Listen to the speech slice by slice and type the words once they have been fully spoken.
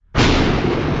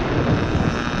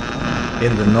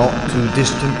in the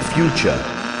not-too-distant future,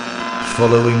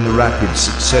 following the rapid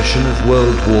succession of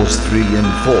World Wars III and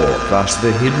IV, plus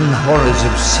the hidden horrors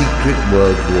of Secret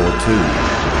World War II.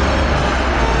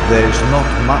 There's not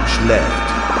much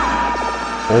left.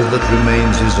 All that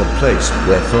remains is a place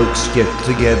where folks get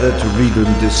together to read and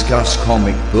discuss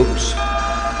comic books.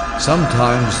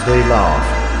 Sometimes they laugh,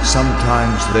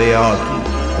 sometimes they argue,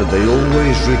 but they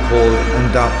always record and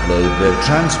upload their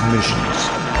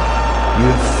transmissions.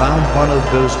 You've found one of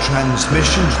those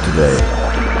transmissions today.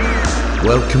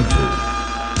 Welcome to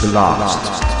The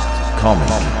Last Comic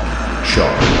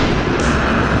Shop.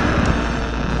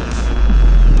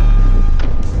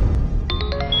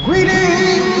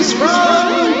 Greetings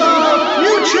from the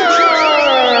future!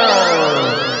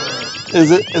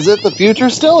 Is it the future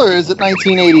still, or is it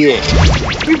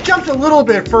 1988? We've jumped a little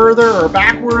bit further or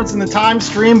backwards in the time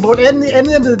stream, but at the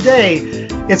end of the day,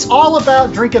 it's all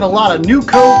about drinking a lot of New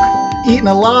Coke, eating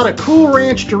a lot of Cool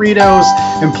Ranch Doritos,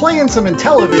 and playing some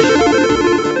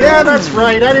Intellivision. Yeah, that's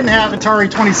right, I didn't have Atari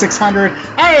 2600,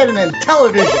 I had an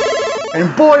Intellivision.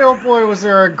 And boy, oh boy, was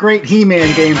there a great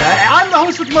He-Man game. I'm the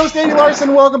host with the most, Andy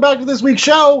Larson. Welcome back to this week's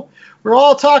show. We're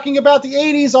all talking about the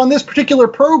 80s on this particular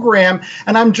program,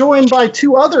 and I'm joined by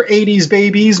two other 80s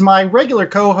babies, my regular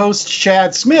co-hosts,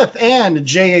 Chad Smith and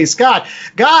J.A. Scott.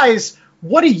 Guys,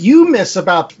 what do you miss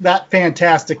about that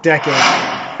fantastic decade?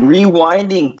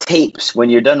 Rewinding tapes when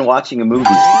you're done watching a movie.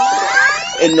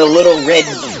 In the little red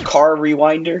car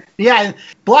rewinder. Yeah,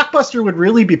 Blockbuster would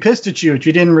really be pissed at you if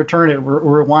you didn't return it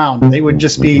rewound. They would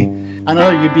just be, I know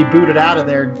you'd be booted out of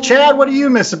there. Chad, what do you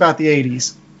miss about the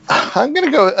 80s? I'm going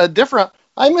to go a different.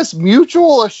 I miss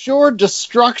mutual assured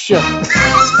destruction. Kids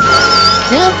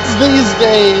these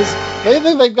days, they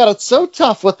think they've got it so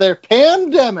tough with their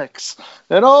pandemics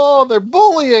and all their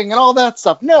bullying and all that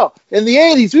stuff. No, in the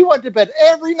 80s, we went to bed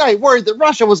every night worried that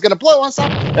Russia was going to blow us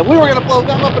up and we were going to blow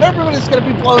them up and everybody's going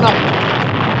to be blown up.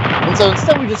 And so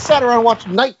instead, we just sat around and watched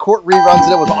Night Court reruns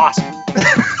and it was awesome.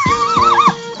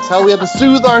 That's how we had to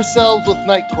soothe ourselves with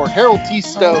Night Court. Harold T.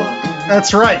 Stone.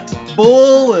 That's right.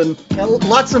 Bull and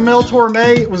lots of Mel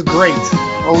Torme. It was great.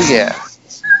 Oh, yeah.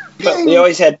 But we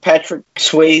always had Patrick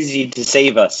Swayze to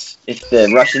save us if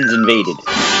the Russians invaded.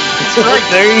 Right,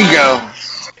 there you go.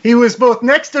 He was both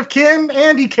next of kin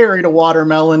and he carried a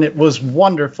watermelon. It was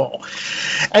wonderful.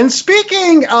 And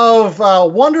speaking of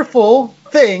wonderful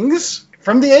things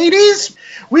from the 80s,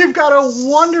 we've got a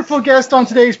wonderful guest on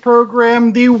today's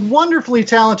program, the wonderfully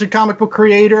talented comic book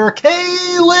creator,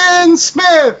 Kaylin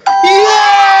Smith. Yay!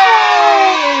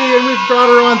 And we've brought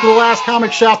her on to the Last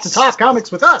Comic Shop to talk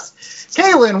comics with us.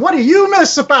 Kaylin, what do you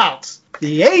miss about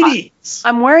the 80s?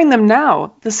 I'm wearing them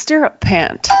now, the stirrup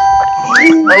pant.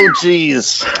 Oh,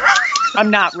 jeez. I'm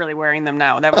not really wearing them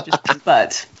now. That would just,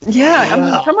 but yeah, I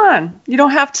mean, come on. You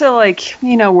don't have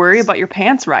to worry about your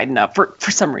pants riding up for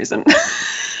some reason.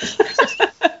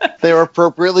 They were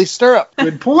appropriately stirrup.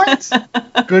 Good point.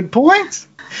 Good point.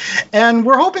 And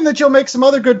we're hoping that you'll make some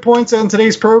other good points on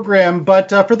today's program.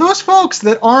 But for those folks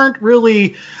that aren't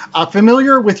really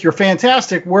familiar with your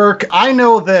fantastic work, I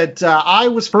know that I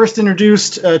was first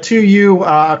introduced to you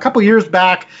a couple years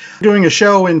back doing a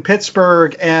show in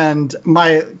Pittsburgh. And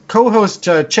my co-host,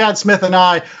 Chad Smith, and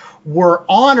I were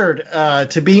honored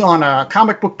to be on a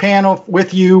comic book panel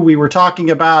with you. We were talking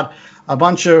about a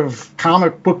bunch of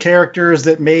comic book characters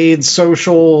that made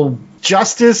social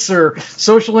justice or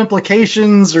social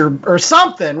implications or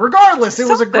something. Regardless, it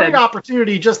was a great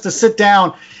opportunity just to sit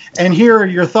down and hear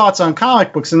your thoughts on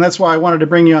comic books, and that's why I wanted to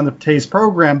bring you on today's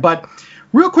program. But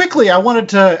real quickly, I wanted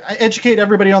to educate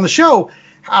everybody on the show.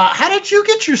 How did you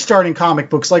get your start in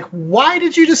comic books? Like, why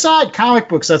did you decide comic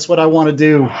books? That's what I want to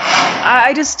do.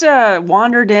 I just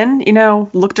wandered in,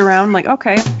 looked around like,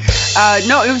 okay.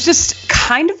 No, it was just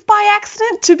kind of by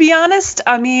accident, to be honest.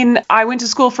 I mean, I went to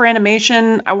school for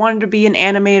animation. I wanted to be an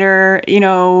animator.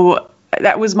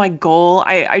 That was my goal.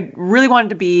 I really wanted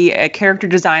to be a character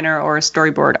designer or a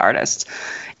storyboard artist.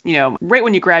 Right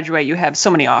when you graduate, you have so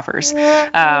many offers.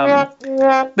 But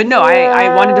no,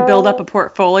 I wanted to build up a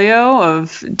portfolio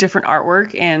of different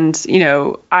artwork. And,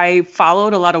 I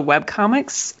followed a lot of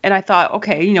webcomics. And I thought,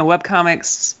 okay,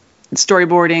 webcomics,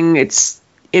 storyboarding,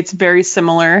 it's very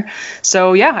similar.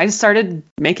 So, yeah, I just started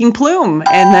making Plume.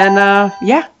 And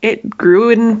then, it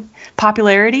grew in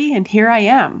popularity. And here I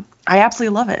am. I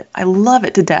absolutely love it. I love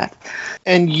it to death.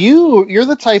 And you're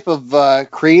the type of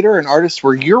creator and artist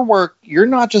where your work, you're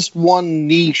not just one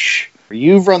niche.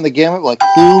 You've run the gamut, like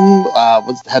Plume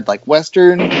had like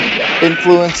Western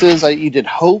influences. You did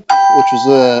Hope, which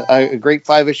was a great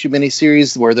 5-issue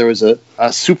miniseries where there was a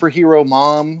superhero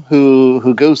mom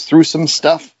who goes through some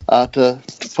stuff. to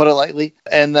put it lightly.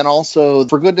 And then also,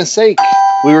 for goodness sake,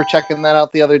 we were checking that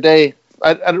out the other day.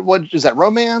 What is that,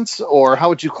 romance, or how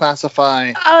would you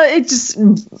classify?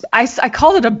 I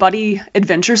called it a buddy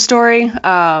adventure story.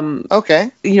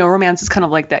 Okay. Romance is kind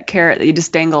of like that carrot that you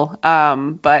just dangle.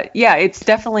 But yeah, it's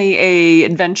definitely a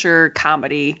adventure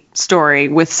comedy story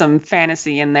with some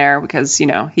fantasy in there because,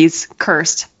 he's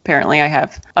cursed. Apparently I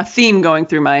have a theme going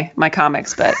through my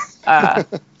comics, but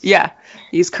yeah,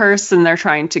 he's cursed and they're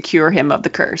trying to cure him of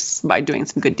the curse by doing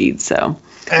some good deeds. So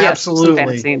absolutely, some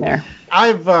fantasy in there.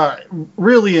 I've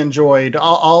really enjoyed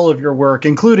all of your work,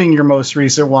 including your most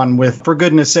recent one with For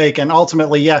Goodness Sake. And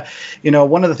ultimately,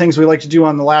 one of the things we like to do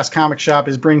on the Last Comic Shop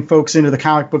is bring folks into the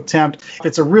comic book tent.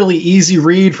 It's a really easy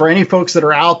read for any folks that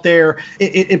are out there.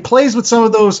 It plays with some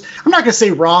of those, I'm not going to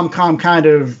say rom-com kind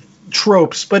of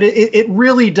tropes, but it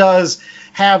really does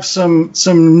have some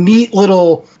neat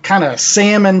little kind of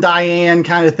Sam and Diane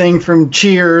kind of thing from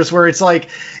Cheers, where it's like,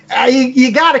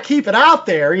 you got to keep it out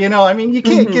there. You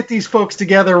can't get these folks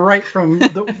together right from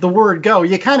the word go.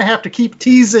 You kind of have to keep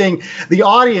teasing the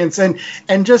audience and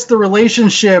just the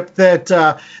relationship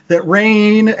that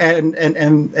Rain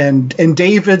and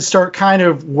David start kind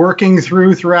of working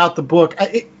throughout the book.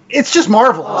 It's just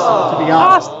marvelous, to be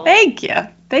honest. Oh, thank you.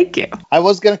 Thank you. I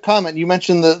was going to comment. You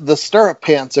mentioned the stirrup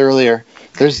pants earlier.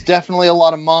 There's definitely a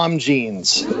lot of mom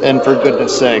jeans, and For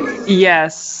Goodness Sake.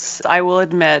 Yes, I will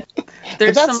admit.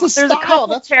 There's a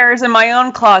couple pairs in my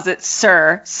own closet,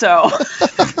 sir. So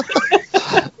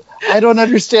I don't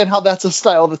understand how that's a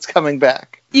style that's coming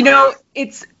back.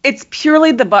 It's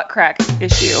purely the butt crack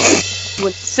issue.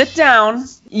 When you sit down,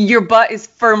 your butt is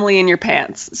firmly in your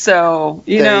pants. So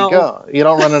there you go. You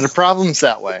don't run into problems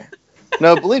that way.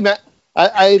 No, believe me.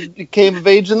 I came of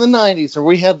age in the 90s where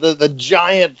we had the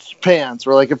giant pants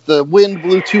where, like, if the wind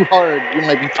blew too hard, you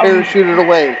might be parachuted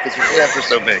away because your pants are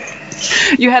so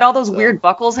big. You had all those weird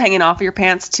buckles hanging off of your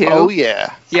pants, too. Oh,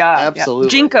 yeah. Yeah. Absolutely.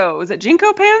 Yeah. Jinko. Is it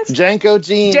Jinko pants? Janko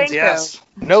jeans, Janko. Yes.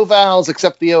 No vowels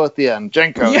except the O at the end.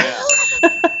 Janko, yeah.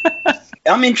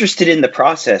 I'm interested in the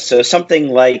process. So something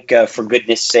like, For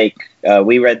Goodness Sake,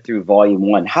 we read through Volume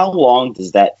 1. How long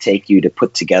does that take you to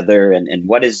put together? And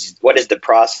what is the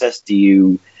process? Do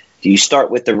you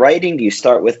start with the writing? Do you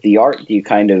start with the art? Do you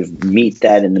kind of meet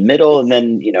that in the middle? And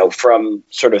then, from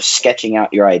sort of sketching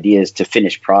out your ideas to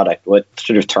finished product, what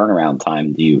sort of turnaround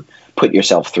time do you put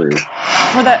yourself through?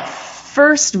 For that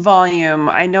first volume,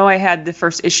 I know I had the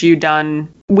first issue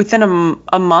done within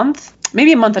a month.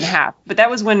 Maybe a month and a half, but that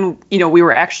was when, we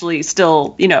were actually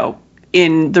still,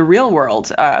 in the real world.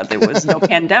 There was no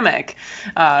pandemic.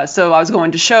 So I was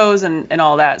going to shows and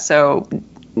all that. So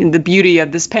the beauty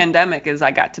of this pandemic is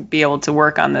I got to be able to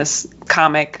work on this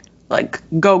comic, like,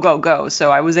 go. So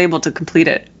I was able to complete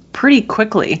it pretty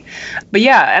quickly. But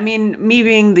yeah, I mean, me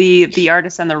being the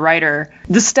artist and the writer,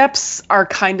 the steps are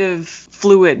kind of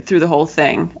fluid through the whole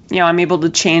thing. I'm able to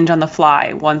change on the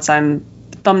fly once I'm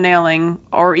thumbnailing,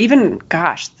 or even,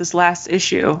 this last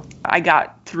issue, I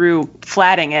got through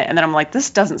flatting it, and then I'm like,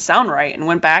 this doesn't sound right, and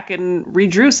went back and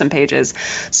redrew some pages.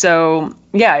 So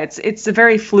yeah, it's a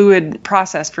very fluid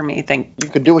process for me. I think you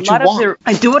can do what you want.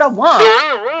 I do what I want.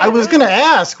 I was going to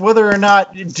ask whether or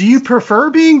not, do you prefer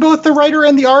being both the writer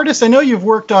and the artist? I know you've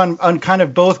worked on kind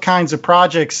of both kinds of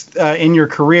projects in your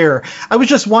career. I was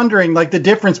just wondering, like, the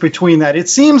difference between that. It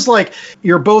seems like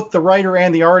you're both the writer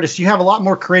and the artist. You have a lot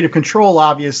more creative control,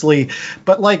 obviously,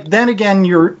 but, like, then again,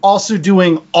 you're also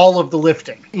doing all of the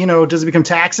lifting. Does it become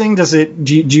taxing? Do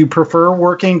you prefer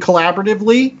working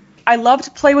collaboratively? I love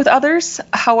to play with others.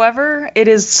 However, it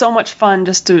is so much fun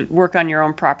just to work on your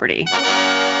own property.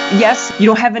 Yes, you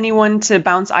don't have anyone to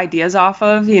bounce ideas off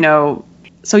of,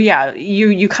 So yeah,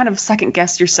 you kind of second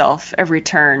guess yourself every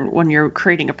turn when you're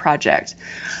creating a project.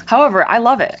 However, I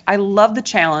love it. I love the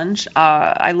challenge.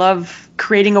 I love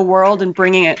creating a world and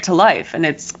bringing it to life, and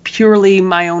it's purely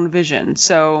my own vision.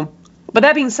 So, but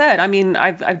that being said, I mean,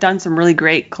 I've done some really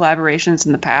great collaborations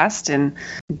in the past, and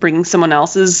bringing someone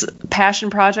else's passion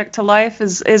project to life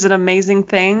is an amazing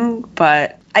thing.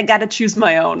 But I got to choose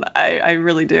my own. I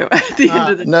really do. At the end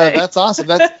of the day. No, that's awesome.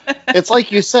 It's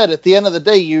like you said. At the end of the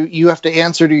day, you have to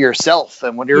answer to yourself.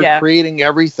 And when you're creating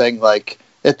everything, like,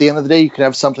 at the end of the day, you can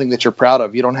have something that you're proud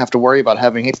of. You don't have to worry about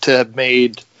having to have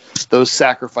made those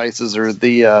sacrifices or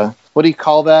the what do you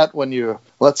call that when you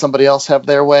let somebody else have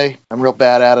their way? I'm real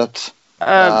bad at it.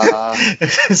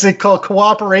 Is it called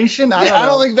cooperation? I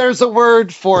don't think there's a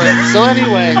word for it. So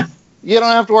anyway, you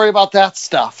don't have to worry about that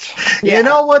stuff. Yeah. You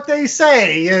know what they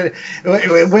say,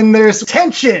 when there's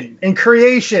tension in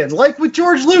creation, like with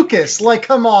George Lucas, like,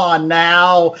 come on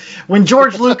now. When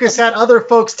George Lucas had other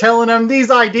folks telling him these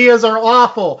ideas are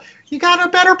awful, you got a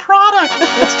better product.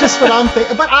 That's just what I'm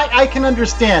thinking. But I can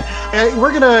understand.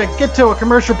 We're going to get to a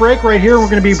commercial break right here, and we're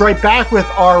going to be right back with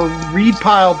our Read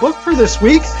Pile book for this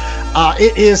week.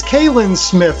 It is Kaylin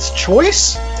Smith's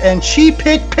choice, and she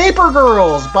picked Paper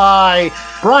Girls by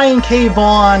Brian K.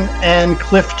 Vaughan and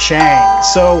Cliff Chiang.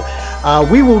 So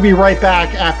we will be right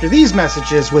back after these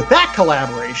messages with that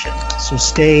collaboration. So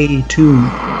stay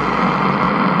tuned.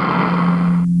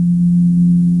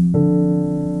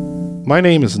 My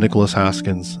name is Nicholas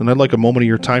Haskins, and I'd like a moment of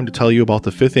your time to tell you about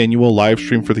the 5th annual live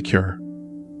stream for the Cure.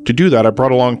 To do that, I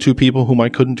brought along two people whom I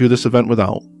couldn't do this event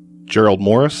without, Gerald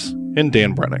Morris and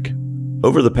Dan Brennick.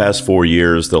 Over the past 4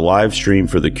 years, the live stream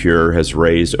for the Cure has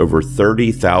raised over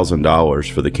 $30,000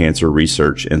 for the Cancer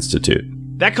Research Institute.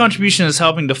 That contribution is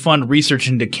helping to fund research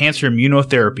into cancer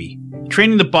immunotherapy,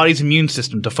 training the body's immune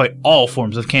system to fight all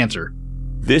forms of cancer.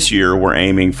 This year, we're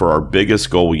aiming for our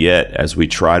biggest goal yet as we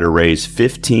try to raise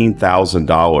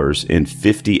 $15,000 in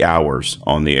 50 hours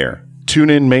on the air.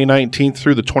 Tune in May 19th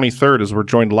through the 23rd as we're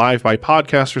joined live by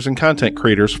podcasters and content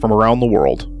creators from around the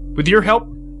world. With your help,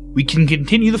 we can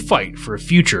continue the fight for a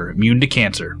future immune to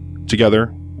cancer.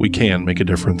 Together, we can make a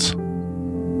difference.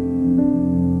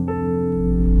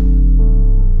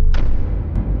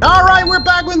 All right, we're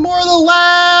back with more of The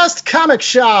Last Comic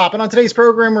Shop. And on today's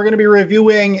program, we're going to be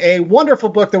reviewing a wonderful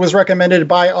book that was recommended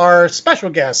by our special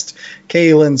guest,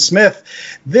 Kaylin Smith.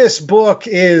 This book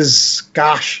is,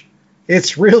 gosh,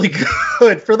 it's really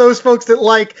good. For those folks that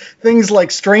like things like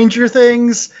Stranger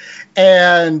Things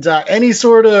and any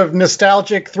sort of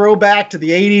nostalgic throwback to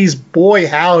the 80s, boy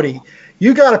howdy.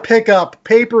 You got to pick up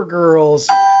Paper Girls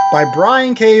by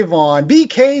Brian K. Vaughan,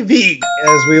 BKV,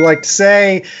 as we like to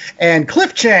say, and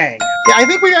Cliff Chiang. Yeah, I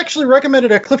think we actually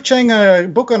recommended a Cliff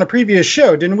Chiang book on a previous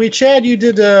show, didn't we, Chad? You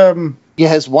did... Yeah,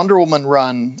 his Wonder Woman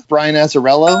run, Brian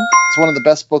Azzarello. It's one of the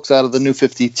best books out of the New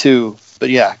 52. But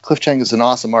yeah, Cliff Chiang is an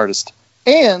awesome artist.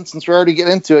 And since we're already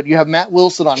getting into it, you have Matt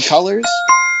Wilson on colors,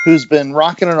 who's been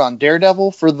rocking it on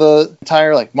Daredevil for the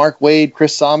entire Mark Waid,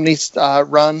 Chris Samnee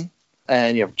run.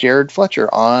 And you have Jared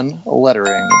Fletcher on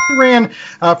lettering. He ran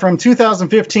from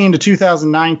 2015 to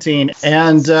 2019,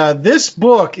 and this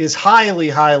book is highly,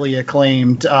 highly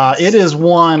acclaimed. It has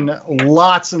won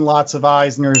lots and lots of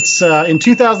Eisners. In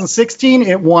 2016,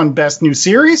 it won Best New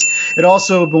Series. It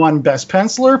also won Best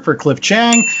Penciler for Cliff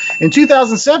Chiang. In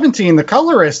 2017, The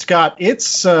Colorist got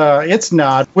its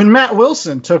nod when Matt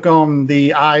Wilson took home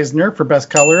the Eisner for Best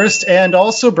Colorist, and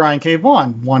also Brian K.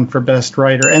 Vaughan won for Best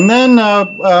Writer. And then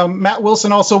Matt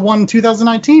Wilson also won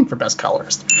 2019 for Best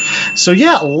Colorist. So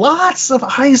yeah, lots of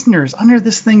Eisners under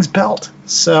this thing's belt.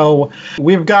 So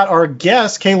we've got our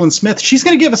guest, Kaylin Smith. She's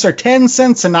going to give us our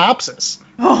 10-cent synopsis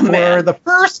for the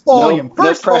first volume.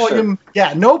 No pressure.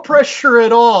 Yeah, no pressure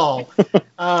at all.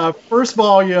 First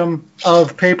volume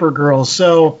of Paper Girls.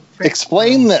 So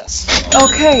explain this.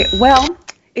 Okay, well,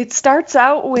 it starts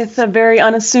out with a very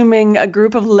unassuming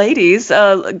group of ladies,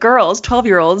 girls,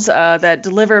 12-year-olds, that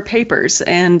deliver papers,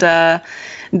 and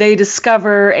they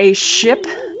discover a ship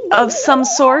of some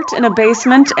sort in a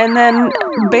basement, and then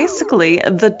basically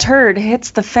the turd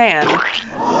hits the fan,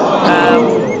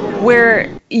 where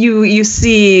you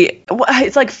see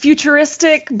it's like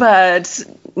futuristic, but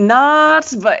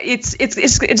not, but it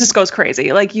just goes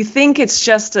crazy. Like, you think it's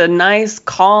just a nice,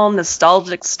 calm,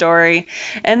 nostalgic story,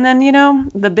 and then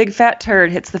the big fat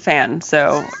turd hits the fan.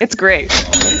 So it's great.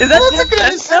 Is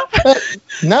that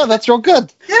No, that's real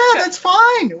good. Yeah, that's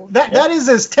fine. That is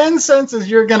as 10 cents as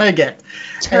you're gonna get.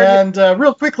 And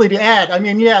real quickly to add, I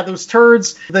mean, yeah, those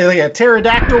turds, they have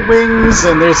pterodactyl wings,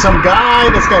 and there's some guy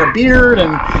that's got a beard,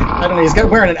 and I don't know, he's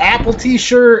wearing an Apple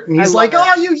t-shirt, and he's like,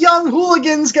 "Oh, you young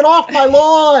hooligans, get off my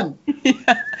lawn!"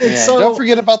 So, don't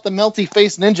forget about the melty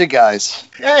face ninja guys.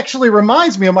 It actually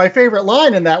reminds me of my favorite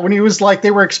line in that, when he was like, they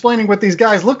were explaining what these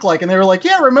guys look like, and they were like,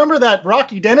 "Yeah, remember that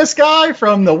Rocky Dennis guy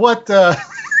from the what?"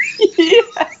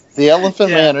 The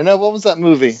Elephant Man, or no, what was that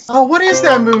movie? Oh, what is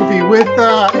that movie with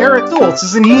Eric Stoltz?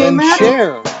 Isn't he in that?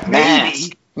 Cher.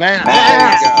 Maybe.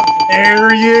 Mask.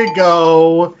 There you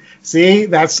go. See,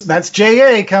 that's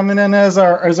J.A. coming in as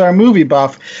our movie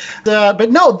buff. But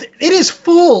no, it is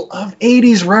full of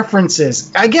 80s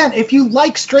references. Again, if you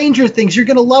like Stranger Things, you're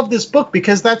going to love this book,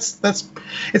 because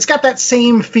it's got that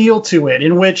same feel to it,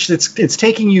 in which it's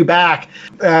taking you back.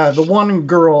 The one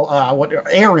girl,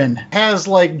 Erin, has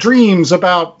like dreams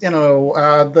about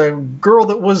the girl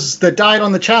that died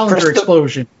on the Challenger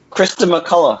explosion. Krista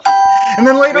McCullough. And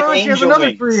then later With on, she has angel another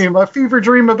wings. dream, a fever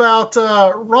dream about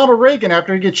Ronald Reagan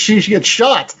after she gets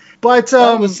shot. But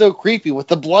That was so creepy with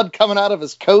the blood coming out of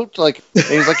his coat. Like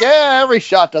he's like, yeah, every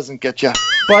shot doesn't get you.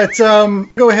 But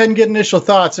go ahead and get initial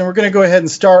thoughts, and we're going to go ahead and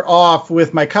start off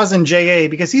with my cousin J.A.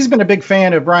 because he's been a big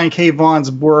fan of Brian K.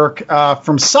 Vaughan's work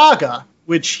from Saga,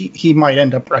 which he might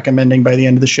end up recommending by the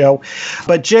end of the show.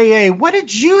 But J.A., what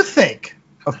did you think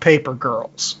of Paper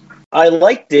Girls? I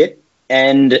liked it,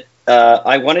 and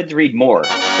I wanted to read more.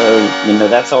 So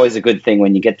that's always a good thing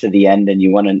when you get to the end and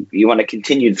you want to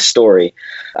continue the story.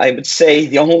 I would say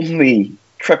the only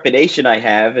trepidation I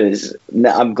have is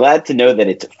I'm glad to know that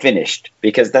it's finished,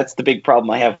 because that's the big problem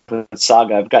I have with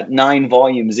Saga. I've got 9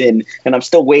 volumes in, and I'm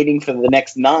still waiting for the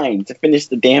next 9 to finish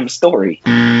the damn story.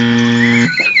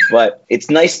 But it's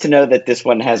nice to know that this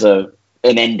one has an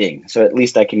ending, so at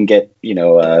least I can get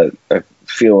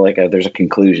feel like there's a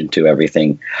conclusion to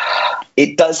everything.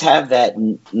 It does have that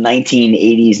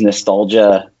 1980s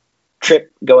nostalgia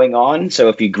trip going on. So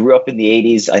if you grew up in the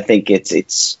 80s, I think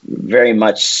it's very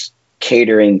much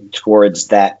catering towards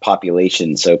that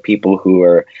population. So people who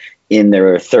are in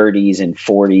their 30s and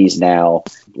 40s now,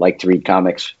 like to read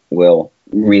comics, will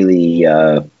really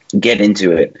get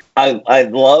into it. I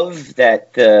love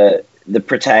that the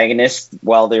protagonists,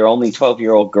 while they're only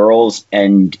 12-year-old girls,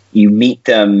 and you meet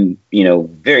them,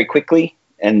 very quickly,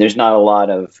 and there's not a lot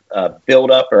of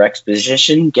build-up or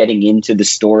exposition getting into the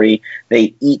story.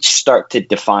 They each start to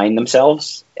define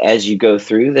themselves as you go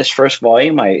through this first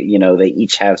volume. They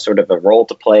each have sort of a role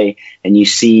to play, and you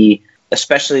see,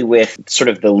 especially with sort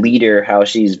of the leader, how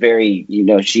she's very,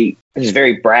 she is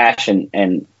very brash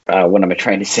and what am I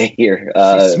trying to say here?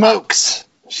 She smokes.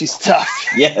 She's tough.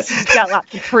 Yes. She's got a lot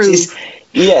to prove.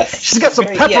 She's got some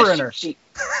pepper in her.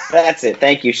 That's it.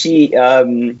 Thank you.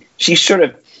 She sort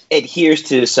of adheres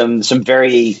to some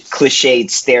very cliched,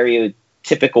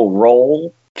 stereotypical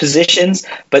role positions,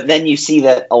 but then you see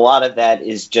that a lot of that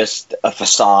is just a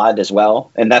facade as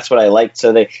well, and that's what I liked.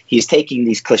 So that he's taking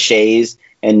these cliches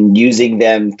and using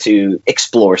them to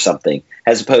explore something,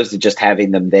 as opposed to just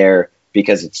having them there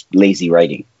because it's lazy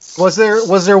writing. Was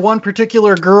there one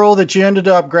particular girl that you ended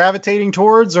up gravitating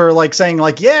towards, or like saying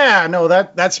like, yeah, no,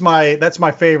 that's my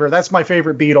favorite. That's my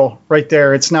favorite Beatle right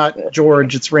there. It's not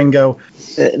George, it's Ringo.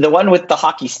 The one with the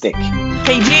hockey stick.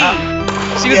 KG.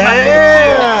 She was my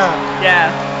favorite.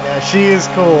 Yeah, she is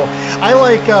cool. I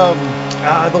like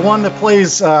the one that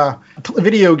plays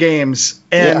video games,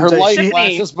 and her light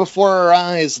flashes before her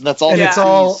eyes, and that's all. And it's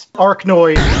all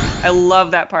Arkanoid. I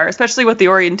love that part, especially with the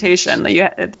orientation.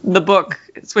 The book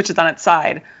switches on its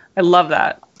side. I love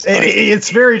that. It's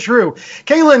very true.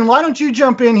 Kaylin, why don't you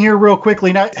jump in here real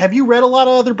quickly? Now, have you read a lot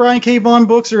of other Brian K. Vaughan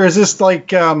books, or is this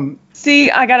like?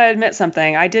 See, I gotta admit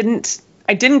something. I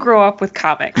didn't grow up with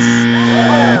comics.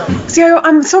 See,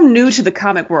 I'm so new to the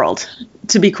comic world,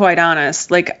 to be quite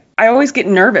honest. Like, I always get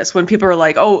nervous when people are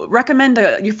like, "Oh, recommend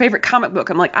your favorite comic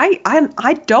book." I'm like,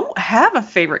 I don't have a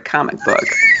favorite comic book.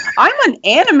 I'm an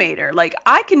animator. Like,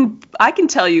 I can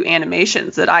tell you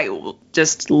animations that I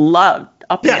just love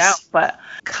up and down. But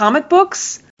comic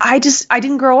books, I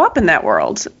didn't grow up in that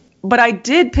world. But I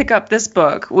did pick up this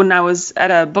book when I was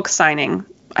at a book signing.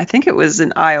 I think it was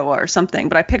in Iowa or something.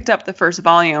 But I picked up the first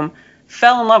volume,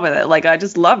 fell in love with it. Like, I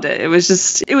just loved it. It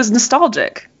was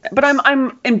nostalgic. But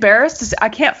I'm embarrassed to say I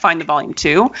can't find the volume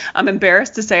 2. I'm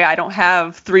embarrassed to say I don't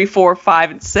have 3, 4,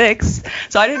 5, and 6.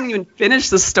 So I didn't even finish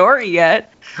the story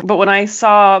yet. But when I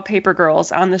saw Paper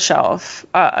Girls on the shelf,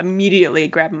 immediately it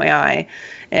grabbed my eye.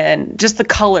 And just the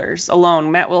colors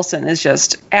alone, Matt Wilson is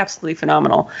just absolutely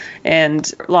phenomenal. And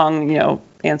long,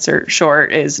 answer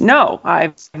short is no,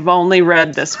 I've only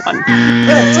read this one.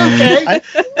 That's okay.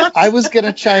 I was going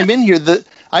to chime in here.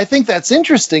 I think that's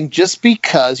interesting just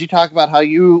because you talk about how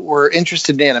you were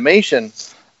interested in animation.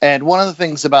 And one of the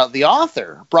things about the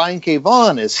author, Brian K.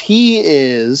 Vaughan, is he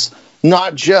is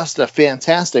not just a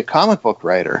fantastic comic book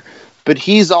writer, but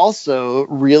he's also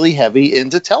really heavy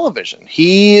into television.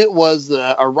 He was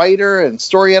a writer and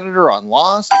story editor on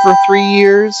Lost for 3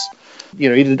 years. He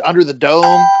did Under the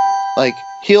Dome. Like,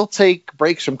 he'll take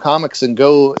breaks from comics and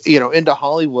go, into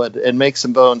Hollywood and make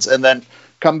some bones, and then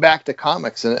come back to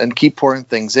comics and keep pouring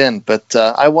things in. But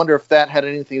I wonder if that had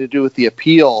anything to do with the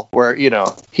appeal, where,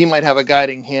 he might have a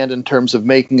guiding hand in terms of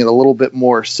making it a little bit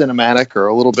more cinematic or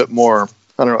a little bit more,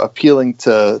 appealing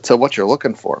to what you're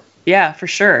looking for. Yeah, for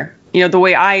sure. The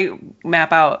way I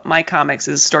map out my comics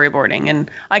is storyboarding, and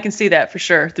I can see that for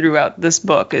sure throughout this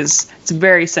book. It's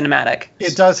very cinematic.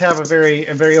 It does have a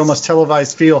very almost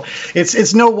televised feel.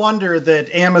 It's no wonder that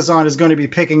Amazon is going to be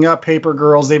picking up Paper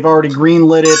Girls. They've already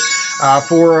greenlit it.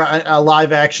 for a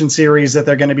live action series that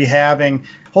they're going to be having.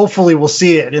 Hopefully we'll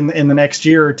see it in the next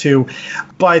year or two.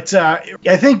 But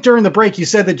I think during the break you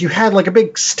said that you had like a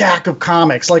big stack of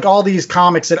comics, like all these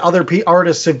comics that other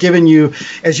artists have given you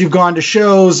as you've gone to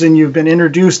shows and you've been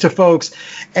introduced to folks.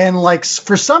 And like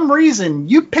for some reason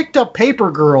you picked up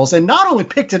Paper Girls, and not only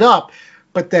picked it up,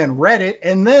 but then read it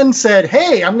and then said,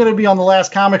 hey, I'm going to be on The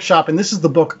Last Comic Shop and this is the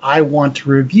book I want to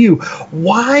review.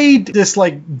 Why did this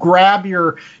like grab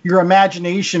your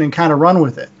imagination and kind of run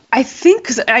with it? I think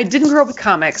because I didn't grow up with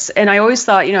comics, and I always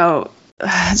thought,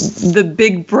 the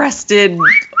big-breasted,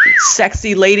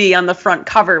 sexy lady on the front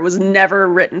cover was never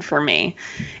written for me.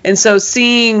 And so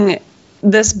seeing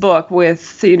this book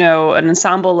with, an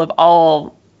ensemble of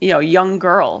all, young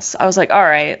girls, I was like, all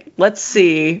right, let's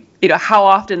see, how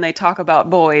often they talk about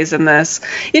boys in this.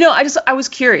 I was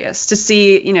curious to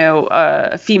see,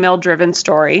 a female-driven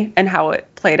story and how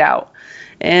it played out.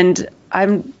 And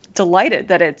I'm delighted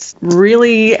that it's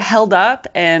really held up,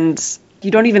 and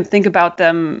you don't even think about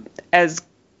them as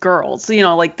girls.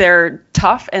 Like they're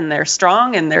tough and they're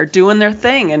strong and they're doing their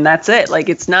thing, and that's it. Like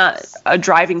it's not a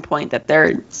driving point that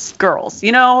they're girls.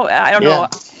 I don't know.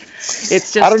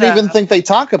 It's just I don't even think they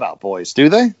talk about boys, do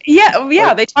they? Yeah,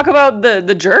 like, they talk about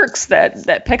the jerks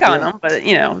that pick on them, but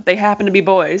they happen to be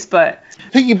boys. But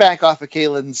piggyback off of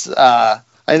Kaylin's,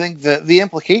 I think the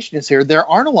implication is here, there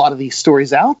aren't a lot of these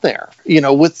stories out there,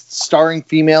 with starring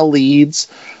female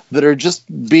leads that are just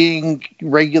being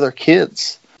regular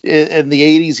kids. In the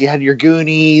 80s, you had your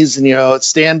Goonies and,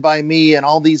 Stand By Me and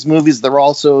all these movies that were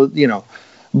also,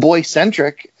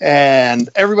 boy-centric, and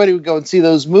everybody would go and see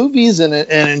those movies and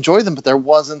enjoy them, but there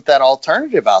wasn't that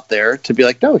alternative out there to be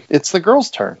like, no, it's the girls'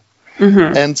 turn.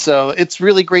 Mm-hmm. And so it's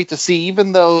really great to see,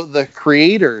 even though the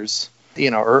creators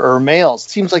or males, it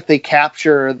seems like they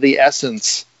capture the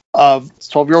essence of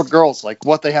 12-year-old girls, like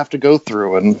what they have to go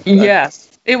through. And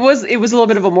it was a little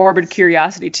bit of a morbid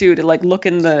curiosity too, to like look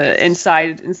in the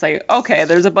inside and say, okay,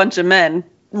 there's a bunch of men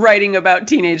writing about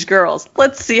teenage girls.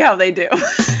 Let's see how they do.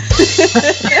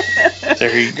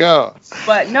 There you go.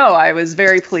 But no, I was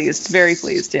very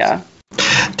pleased. Yeah.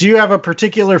 Do you have a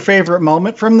particular favorite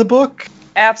moment from the book?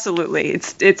 Absolutely.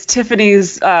 It's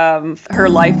Tiffany's her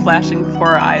life flashing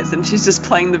before her eyes, and she's just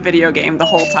playing the video game the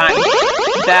whole time.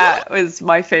 That was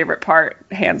my favorite part,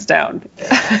 hands down.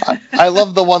 I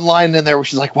love the one line in there where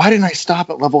she's like, why didn't I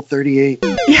stop at level 38?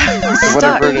 Yeah,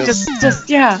 whatever it is. Just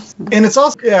yeah. And it's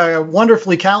also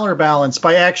wonderfully counterbalanced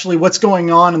by actually what's going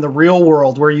on in the real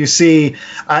world, where you see,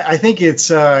 I think it's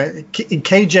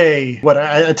KJ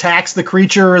attacks the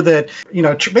creature that,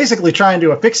 basically trying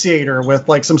to asphyxiate her with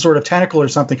like some sort of tentacle or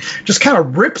something, just kind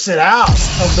of rips it out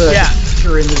of the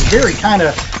creature in this very kind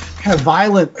of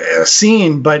violent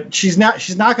scene, but she's not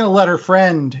going to let her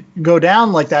friend go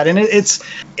down like that. And it's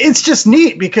just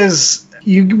neat because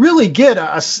you really get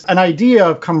an idea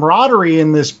of camaraderie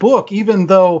in this book, even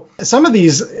though some of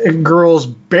these girls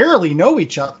barely know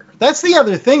each other. That's the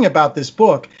other thing about this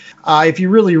book. If you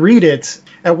really read it,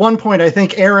 at one point, I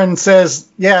think Aaron says,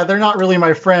 yeah, they're not really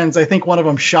my friends. I think one of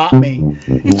them shot me.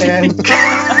 And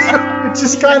it's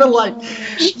just kind of like,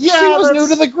 she was new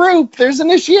to the group. There's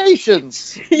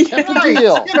initiations. Yeah.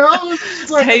 Deal. It's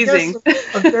like hazing.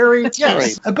 A very,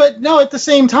 yes. Right. But no, at the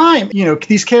same time,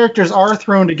 these characters are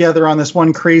thrown together on this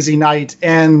one crazy night,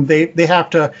 and they have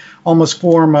to almost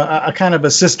form a kind of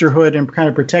a sisterhood and kind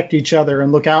of protect each other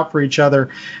and look out for each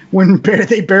other when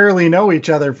they barely know each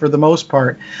other for the most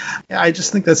part. I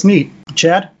just think that's neat.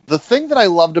 Chad? The thing that I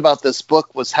loved about this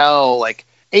book was how,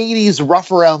 80s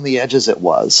rough around the edges it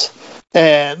was.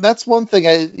 And that's one thing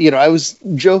I was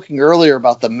joking earlier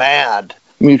about the MAD,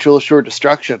 Mutual Assured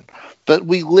Destruction. But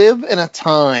we live in a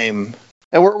time,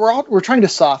 and we're trying to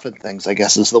soften things, I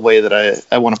guess is the way that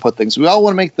I want to put things. We all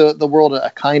want to make the world a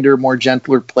kinder, more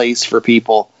gentler place for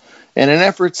people. And in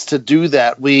efforts to do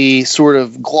that, we sort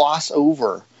of gloss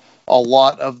over a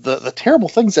lot of the terrible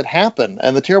things that happen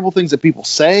and the terrible things that people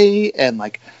say. And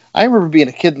I remember being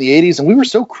a kid in the 80s, and we were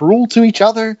so cruel to each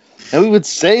other, and we would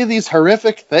say these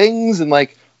horrific things, and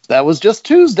that was just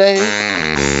Tuesday.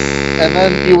 And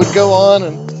then you would go on,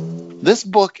 and this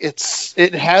book,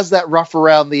 it has that rough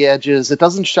around the edges. It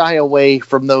doesn't shy away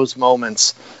from those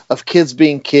moments of kids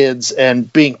being kids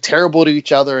and being terrible to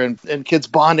each other and kids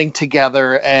bonding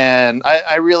together, and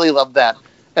I really love that.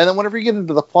 And then whenever you get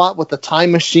into the plot with the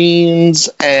time machines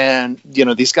and,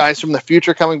 these guys from the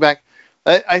future coming back,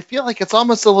 I feel like it's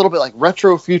almost a little bit like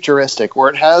retro-futuristic, where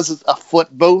it has a foot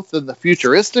both in the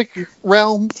futuristic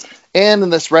realm and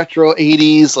in this retro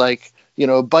 80s,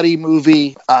 a buddy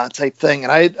movie type thing.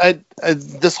 And I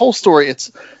this whole story,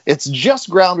 it's just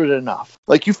grounded enough.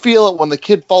 Like, you feel it when the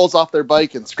kid falls off their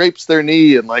bike and scrapes their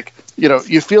knee, and like,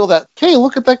 you feel that, hey,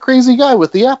 look at that crazy guy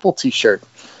with the Apple t-shirt.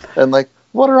 And like,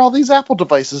 what are all these Apple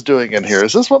devices doing in here?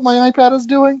 Is this what my iPad is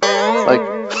doing? Like,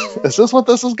 is this what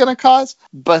this is going to cause?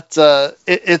 But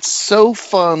it's so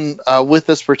fun with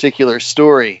this particular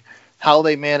story, how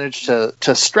they manage to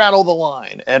straddle the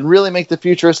line and really make the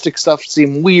futuristic stuff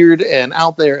seem weird and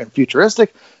out there and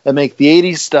futuristic, and make the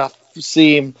 80s stuff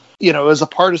seem, as a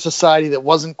part of society that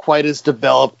wasn't quite as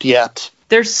developed yet.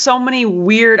 There's so many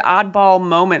weird oddball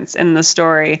moments in the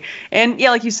story. And yeah,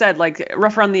 like you said, like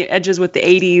rough around the edges with the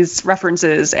 80s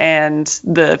references and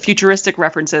the futuristic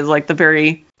references, like the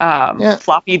very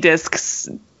floppy disks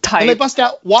type. And they bust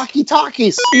out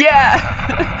walkie-talkies.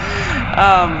 Yeah.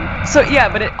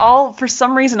 But it all, for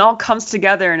some reason, all comes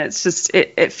together, and it's just,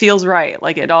 it feels right.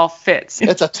 Like, it all fits.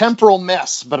 It's a temporal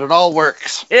mess, but it all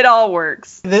works. It all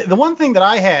works. The one thing that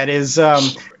I had is,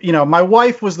 my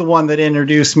wife was the one that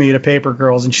introduced me to Paper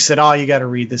Girls, and she said, "Oh, you got to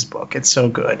read this book. It's so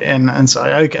good." And so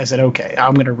I said, "Okay,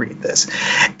 I'm going to read this."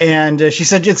 And she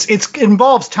said, it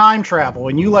involves time travel,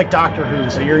 and you like Doctor Who,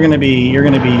 so you're going to be,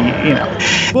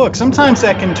 Look, sometimes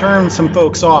that can turn some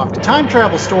folks off. The time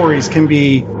travel stories can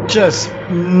be just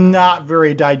not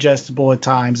very digestible at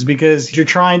times, because you're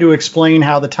trying to explain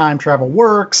how the time travel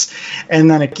works, and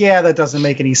then that doesn't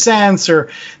make any sense.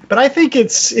 But I think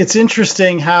it's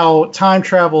interesting how time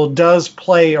travel does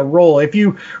play a role. If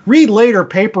you read later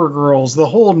Paper Girls, the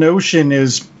whole notion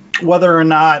is whether or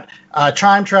not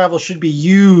time travel should be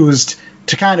used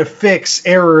to kind of fix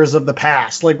errors of the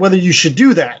past, like whether you should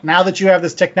do that now that you have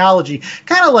this technology,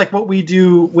 kind of like what we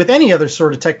do with any other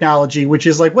sort of technology, which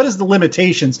is like, what is the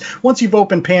limitations once you've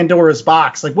opened Pandora's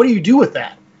box? Like, what do you do with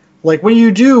that? Like, what do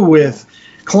you do with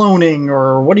cloning,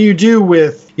 or what do you do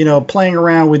with, playing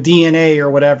around with DNA or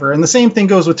whatever? And the same thing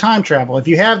goes with time travel. If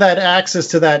you have that access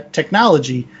to that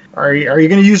technology, are you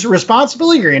going to use it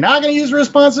responsibly, or are you not going to use it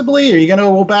responsibly? Are you going to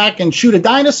go back and shoot a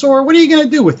dinosaur? What are you going to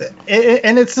do with it?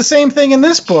 And it's the same thing in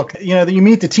this book. That you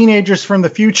meet the teenagers from the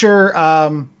future,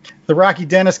 the Rocky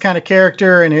Dennis kind of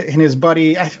character and his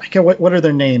buddy. I forget what are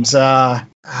their names.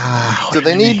 Do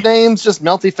they need names? Just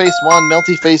Melty Face 1,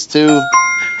 Melty Face 2.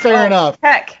 Fair enough.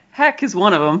 Heck is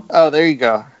one of them. Oh, there you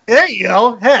go. There you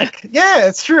go. Heck. Yeah,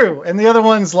 it's true. And the other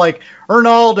one's like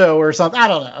Ronaldo or something. I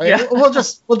don't know. Yeah. We'll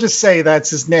just say that's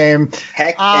his name.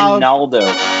 Heck and Naldo.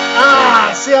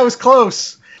 See, I was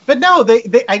close. But no,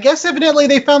 they I guess evidently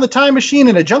they found the time machine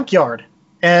in a junkyard.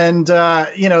 And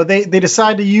they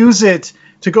decide to use it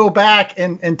to go back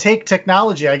and take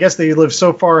technology. I guess they live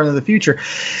so far into the future.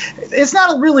 It's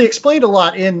not really explained a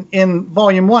lot in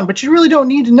Volume 1, but you really don't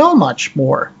need to know much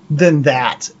more than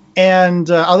that. And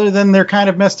other than they're kind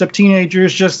of messed up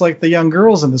teenagers, just like the young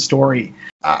girls in the story.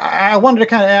 I wanted to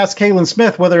kind of ask Caitlin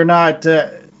Smith whether or not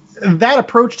that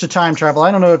approach to time travel.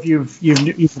 I don't know if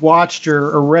you've watched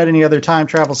or read any other time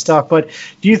travel stuff, but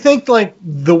do you think like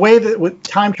the way that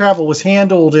time travel was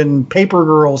handled in Paper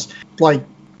Girls, like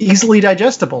easily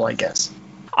digestible, I guess?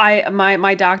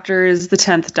 My doctor is the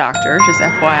 10th Doctor, just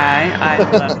FYI. I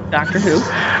love Doctor Who.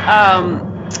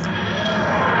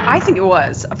 I think it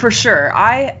was, for sure.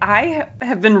 I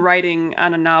have been writing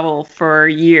on a novel for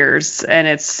years, and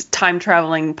it's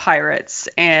time-traveling pirates,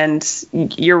 and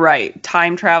you're right.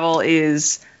 Time travel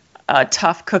is a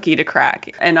tough cookie to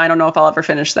crack, and I don't know if I'll ever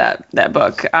finish that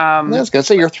book. I was going to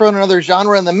say, you're throwing another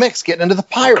genre in the mix, getting into the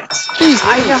pirates. Jeez,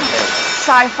 I know.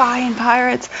 Sci-fi and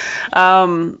pirates.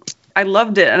 I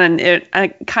loved it, and it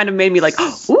kind of made me like,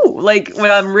 ooh, like when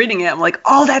I'm reading it, I'm like,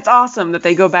 oh, that's awesome that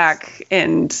they go back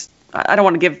and... I don't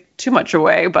want to give too much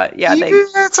away, but yeah,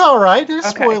 that's all right. There's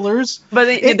spoilers. But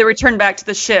they return back to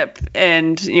the ship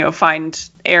and find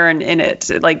Aaron in it.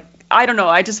 Like, I don't know.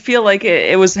 I just feel like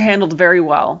it was handled very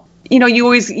well. You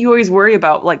always worry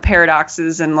about like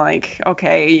paradoxes and like,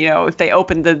 okay, if they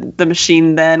opened the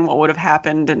machine, then what would have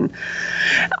happened? And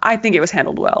I think it was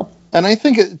handled well. And I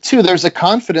think, too, there's a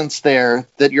confidence there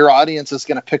that your audience is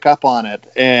going to pick up on it.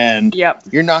 And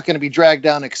you're not going to be dragged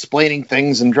down explaining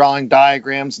things and drawing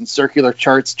diagrams and circular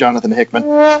charts, Jonathan Hickman.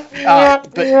 But you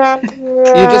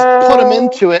just put them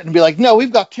into it and be like, no,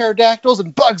 we've got pterodactyls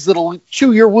and bugs that'll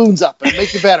chew your wounds up and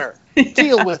make you better.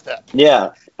 Deal with it.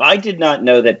 Yeah. I did not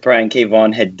know that Brian K.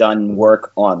 Vaughan had done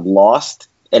work on Lost.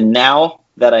 And now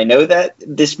that I know that,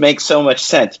 this makes so much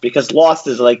sense, because Lost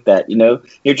is like that,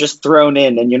 you're just thrown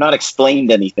in and you're not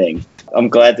explained anything. I'm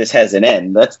glad this has an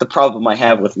end. That's the problem I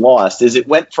have with Lost, is it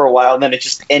went for a while and then it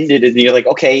just ended and you're like,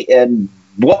 okay, and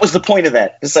what was the point of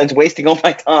that besides wasting all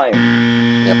my time?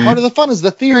 Yeah, part of the fun is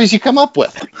the theories you come up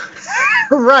with.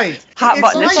 Right. Hot It's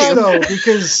button nice issue. though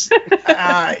because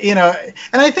and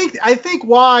I think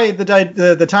why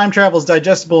the time travel is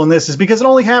digestible in this is because it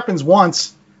only happens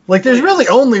once. Like, there's really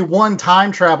only one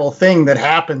time travel thing that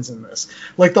happens in this.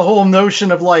 Like, the whole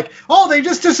notion of, like, oh, they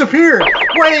just disappeared.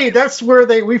 Wait, that's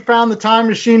where we found the time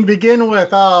machine to begin with.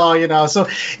 Oh, so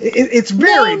it's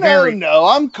very, very... No,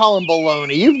 I'm calling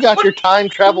baloney. You've got your time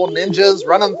travel ninjas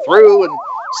running through and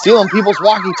stealing people's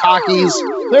walkie-talkies.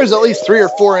 There's at least 3 or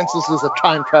 4 instances of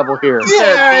time travel here.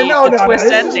 Yeah, the twist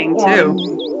ending,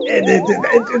 too.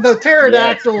 The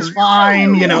pterodactyl's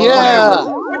fine, Yeah.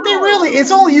 whatever. But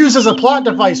it's only used as a plot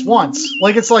device once.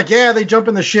 Like, it's like, yeah, they jump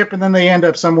in the ship and then they end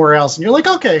up somewhere else. And you're like,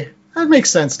 okay, that makes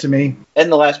sense to me.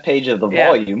 And the last page of the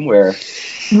volume where...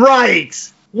 Right.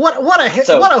 What a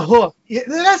hook.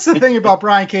 That's the thing about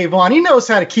Brian K. Vaughan. He knows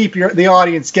how to keep the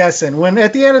audience guessing. When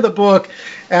at the end of the book,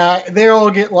 they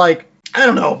all get, like, I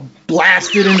don't know,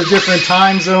 blasted into different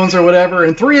time zones or whatever,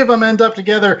 and 3 of them end up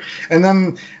together, and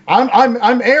then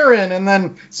I'm Aaron, and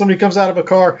then somebody comes out of a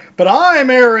car, but I'm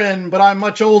Aaron, but I'm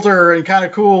much older and kind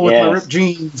of cool with my ripped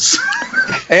jeans.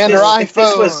 And her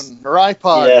iPhone, her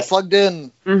iPod plugged in.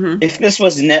 Mm-hmm. If this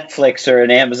was Netflix or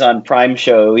an Amazon Prime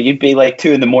show, you'd be like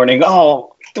 2 in the morning.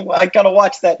 Oh, I gotta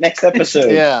watch that next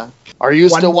episode. Yeah. Are you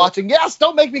still watching? Yes,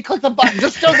 don't make me click the button.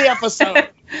 Just show the episode.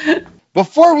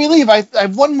 Before we leave, I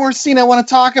have one more scene I want to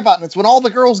talk about, and it's when all the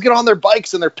girls get on their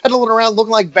bikes and they're pedaling around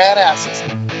looking like badasses.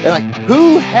 And like,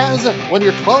 who hasn't, when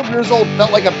you're 12 years old,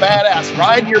 felt like a badass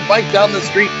riding your bike down the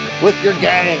street with your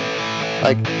gang?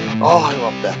 Like, oh, I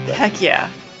love that thing. Heck yeah.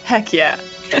 Heck yeah.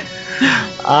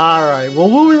 All right. Well,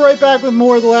 we'll be right back with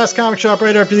more of The Last Comic Shop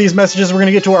right after these messages. We're going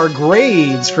to get to our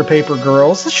grades for Paper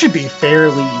Girls. This should be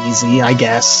fairly easy, I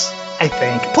guess. I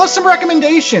think. Plus some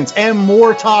recommendations and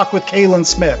more talk with Kaylin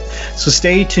Smith. So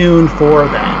stay tuned for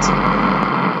that.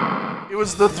 It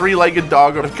was the 3-legged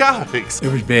dog of comics.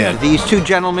 It was bad. These 2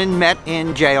 gentlemen met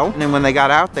in jail, and then when they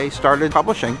got out, they started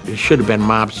publishing. It should have been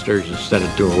mobsters instead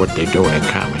of doing what they do in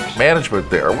comics. Management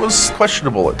there was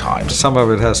questionable at times. Some of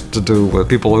it has to do with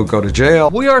people who go to jail.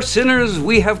 We are sinners.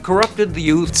 We have corrupted the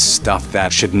youth. Stuff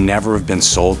that should never have been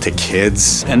sold to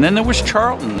kids. And then there was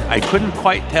Charlton. I couldn't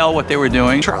quite tell what they were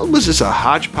doing. Charlton was just a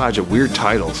hodgepodge of weird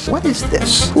titles. What is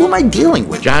this? Who am I dealing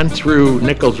with? John threw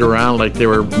nickels around like they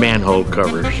were manhole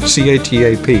covers. CATAP.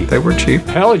 They were cheap.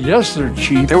 Hell yes, they're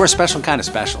cheap. They were a special kind of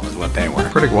special is what they were.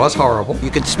 Printing was horrible.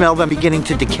 You could smell them beginning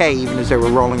to decay even as they were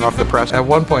rolling off the press. At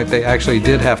one point, they actually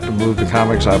did have to move the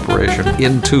comics operation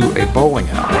into a bowling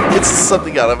alley. It's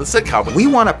something out of a sitcom. We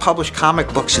want to publish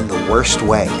comic books in the worst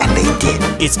way, and they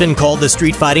did. It's been called the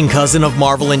street-fighting cousin of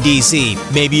Marvel and DC.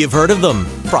 Maybe you've heard of them.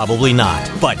 Probably not.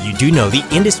 But you do know the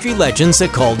industry legends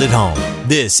that called it home.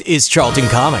 This is Charlton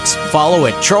Comics. Follow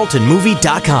at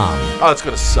charltonmovie.com. Oh, it's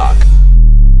going to suck.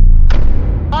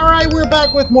 All right, we're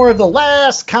back with more of The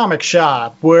Last Comic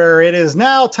Shop, where it is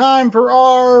now time for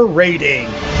our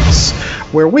ratings,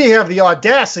 where we have the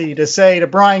audacity to say to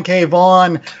Brian K.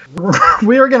 Vaughan,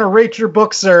 we are going to rate your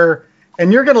book, sir,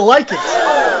 and you're going to like it.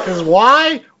 Because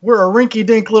why? We're a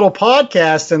rinky-dink little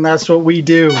podcast, and that's what we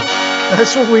do.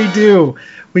 That's what we do.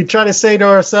 We try to say to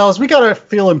ourselves, we got to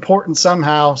feel important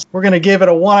somehow. We're going to give it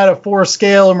a 1 out of 4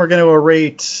 scale, and we're going to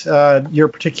rate your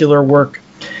particular work.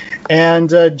 And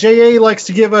J.A. likes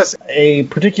to give us a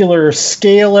particular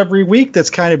scale every week that's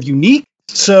kind of unique.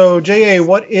 So, J.A.,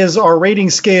 what is our rating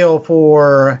scale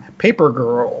for Paper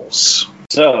Girls?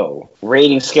 So,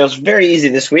 rating scale's very easy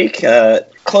this week.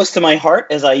 Close to my heart,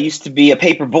 as I used to be a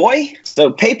paper boy.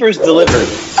 So, Papers Delivered.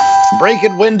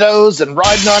 Breaking windows and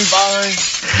riding on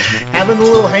bars. Having the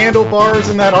little handlebars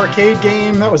in that arcade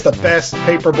game, that was the best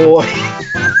Paper Boy.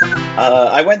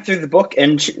 I went through the book,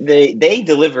 and they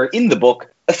deliver in the book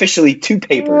officially 2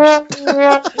 papers. Well,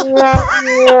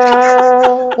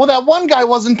 that one guy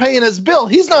wasn't paying his bill.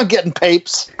 He's not getting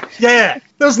papes. Yeah,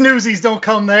 those newsies don't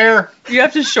come there. You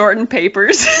have to shorten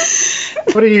papers.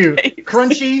 What are you,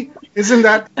 Crunchy? Is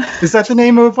that the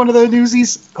name of one of the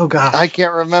newsies? Oh God, I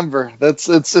can't remember.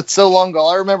 It's so long ago.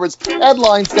 All I remember is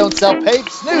headlines don't sell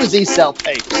papes, newsies sell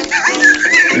papes.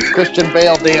 It's Christian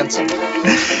Bale dancing.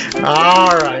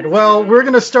 All right. Well, we're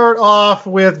going to start off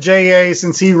with J.A.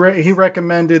 since he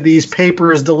recommended these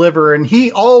Papers Deliver, and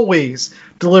he always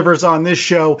delivers on this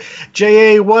show.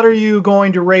 J.A., what are you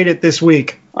going to rate it this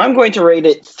week? I'm going to rate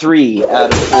it 3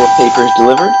 out of 4 Papers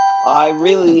Delivered. I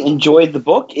really enjoyed the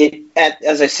book.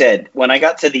 As I said, when I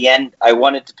got to the end, I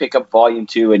wanted to pick up Volume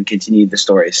 2 and continue the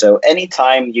story. So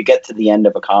anytime you get to the end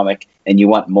of a comic and you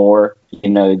want more,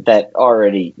 that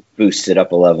already boosts it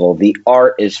up a level. The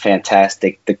art is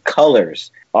fantastic. The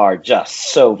colors are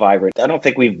just so vibrant. I don't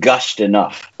think we've gushed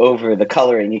enough over the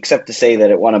coloring, except to say that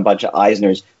it won a bunch of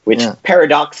Eisners, which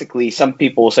paradoxically, some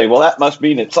people will say, well, that must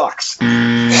mean it sucks.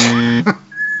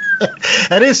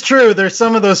 That is true. There's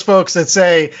some of those folks that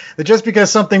say that just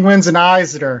because something wins an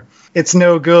Eisner, it's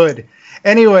no good.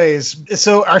 Anyways,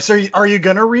 so are you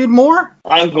going to read more?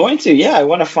 I'm going to, yeah. I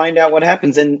want to find out what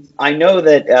happens. And I know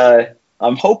that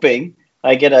I'm hoping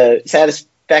I get a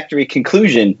satisfactory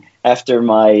conclusion after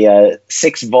my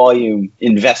 6-volume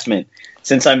investment,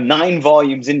 since I'm 9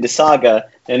 volumes into Saga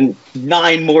and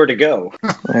 9 more to go.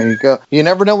 There you go. You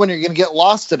never know when you're going to get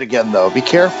lost it again, though. Be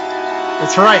careful.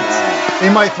 That's right.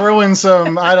 They might throw in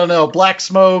some, I don't know, black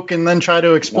smoke and then try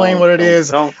to explain what it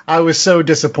is. I was so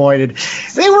disappointed.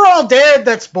 They were all dead.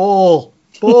 That's bullshit.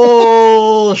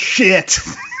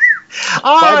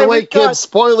 By the way, kids,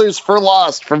 spoilers for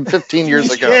Lost from 15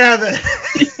 years ago. Yeah,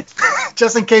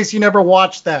 just in case you never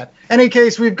watched that. Any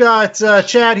case, we've got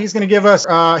Chad. He's going to give us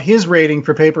his rating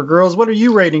for Paper Girls. What are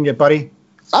you rating it, buddy?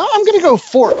 I'm going to go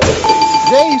 4.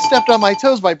 Today you stepped on my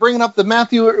toes by bringing up the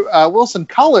Matthew Wilson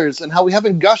colors and how we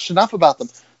haven't gushed enough about them.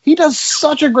 He does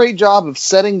such a great job of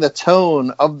setting the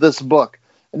tone of this book.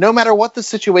 And no matter what the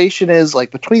situation is,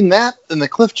 like between that and the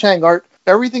Cliff Chang art,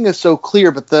 everything is so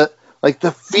clear, but the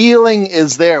feeling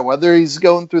is there, whether he's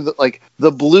going through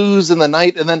the blues in the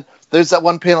night, and then there's that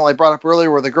one panel I brought up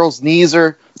earlier where the girl's knees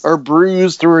are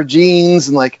bruised through her jeans,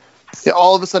 and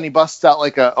all of a sudden he busts out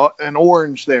an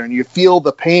orange there, and you feel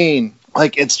the pain.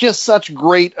 It's just such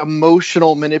great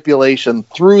emotional manipulation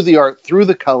through the art, through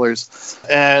the colors,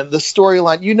 and the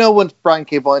storyline. You know, with Brian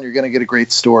K. Vaughan, you're going to get a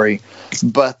great story,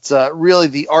 but really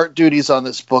the art duties on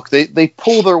this book, they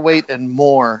pull their weight and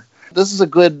more. This is a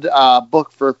good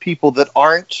book for people that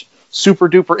aren't super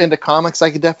duper into comics.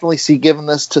 I could definitely see giving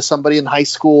this to somebody in high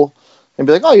school and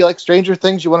be like, oh, you like Stranger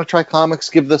Things? You want to try comics?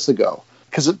 Give this a go.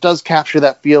 Because it does capture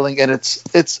that feeling, and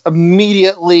it's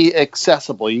immediately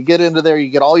accessible. You get into there, you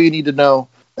get all you need to know,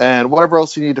 and whatever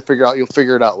else you need to figure out, you'll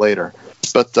figure it out later.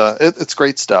 But it's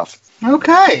great stuff.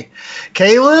 Okay.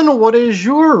 Kaylin, what is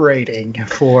your rating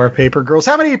for Paper Girls?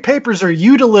 How many papers are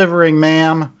you delivering,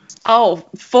 ma'am? Oh,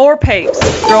 4 papes.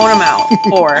 Throwing them out.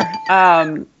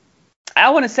 4.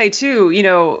 I want to say, too,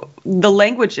 the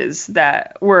languages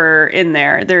that were in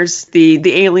there. There's the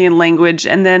alien language,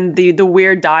 and then the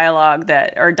weird dialect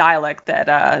that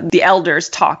the elders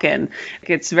talk in.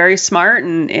 It's very smart,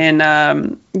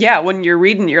 and when you're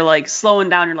reading, you're slowing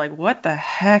down. You're like, what the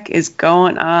heck is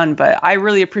going on? But I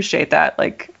really appreciate that.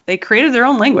 They created their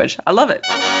own language. I love it.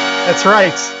 That's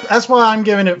right. That's why I'm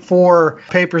giving it 4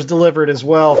 papers delivered as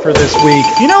well for this week.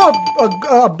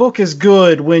 A book is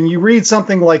good when you read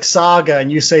something like Saga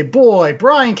and you say, boy,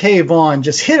 Brian K. Vaughan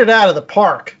just hit it out of the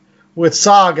park with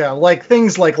Saga,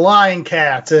 things like Lion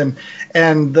Cat and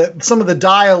some of the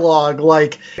dialogue,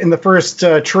 like in the first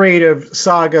trade of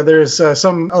Saga, there's a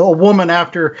woman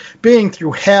after being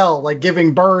through hell,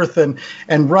 giving birth and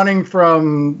running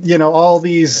from all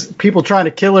these people trying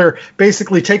to kill her,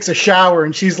 basically takes a shower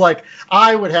and she's like,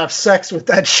 I would have sex with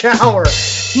that shower.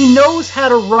 He knows how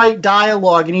to write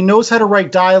dialogue, and he knows how to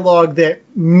write dialogue that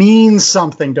means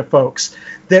something to folks,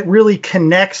 that really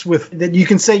connects with, that you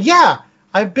can say, yeah,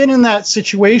 I've been in that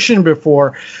situation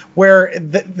before, where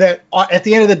that at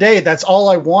the end of the day, that's all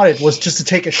I wanted was just to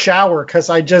take a shower, because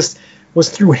I just was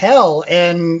through hell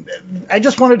and I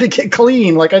just wanted to get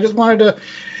clean. I just wanted to.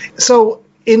 So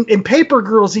in Paper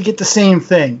Girls, you get the same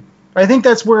thing. I think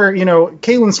that's where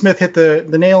Kaylin Smith hit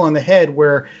the nail on the head,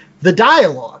 where the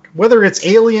dialogue, whether it's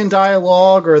alien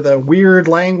dialogue or the weird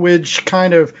language,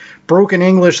 kind of broken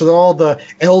English that all the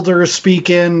elders speak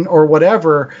in or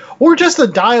whatever, or just the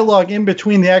dialogue in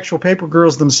between the actual Paper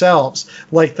Girls themselves,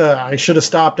 I should have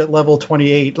stopped at level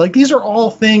 28. These are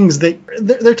all things that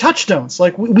they're touchstones.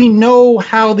 We know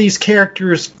how these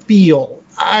characters feel.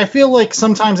 I feel like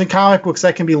sometimes in comic books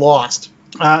that can be lost.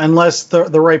 Unless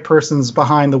the right person's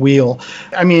behind the wheel.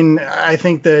 I mean, I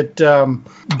think that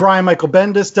Brian Michael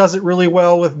Bendis does it really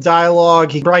well with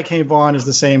dialogue. Brian K. Vaughan is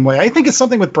the same way. I think it's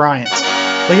something with Brian's.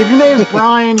 If your name's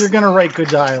Brian, you're going to write good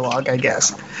dialogue, I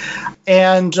guess.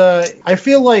 And I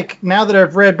feel like now that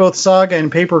I've read both Saga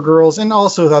and Paper Girls, and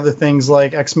also with other things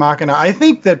like Ex Machina, I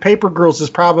think that Paper Girls is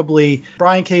probably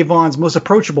Brian K. Vaughan's most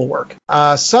approachable work.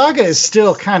 Saga is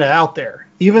still kind of out there,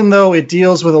 even though it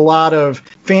deals with a lot of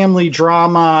family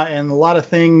drama and a lot of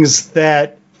things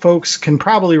that folks can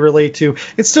probably relate to.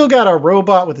 It's still got a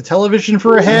robot with a television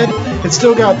for a head. It's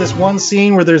still got this one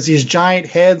scene where there's these giant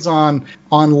heads on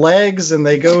legs, and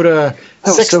they go to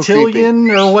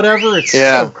sextillion or whatever. It's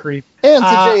so creepy. And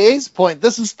to J.A.'s point,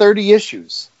 this is 30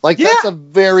 issues. That's a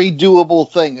very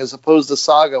doable thing, as opposed to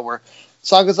Saga, where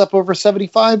Saga's up over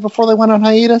 75 before they went on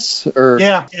hiatus? Or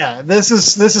Yeah. This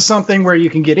is something where you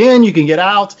can get in, you can get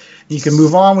out, you can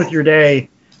move on with your day.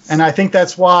 And I think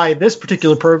that's why this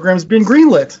particular program's been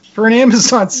greenlit for an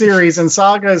Amazon series, and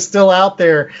Saga is still out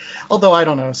there. Although, I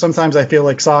don't know, sometimes I feel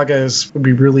like Saga would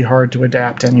be really hard to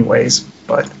adapt anyways.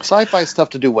 But sci-fi stuff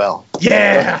to do well.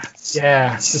 Yeah.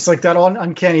 It's like that on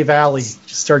Uncanny Valley.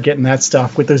 Just start getting that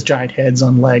stuff with those giant heads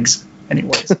on legs.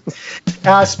 Anyways,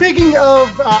 speaking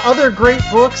of other great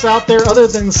books out there other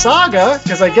than Saga,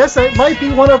 because I guess that might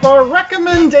be one of our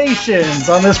recommendations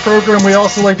on this program, we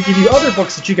also like to give you other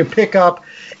books that you can pick up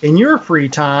in your free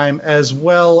time, as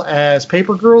well as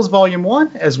Paper Girls Volume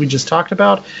 1, as we just talked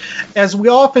about. As we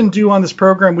often do on this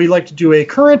program, we like to do a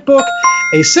current book,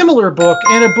 a similar book,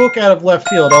 and a book out of left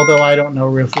field, although I don't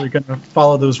know if we're going to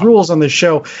follow those rules on this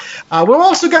show. We've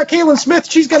also got Kaylin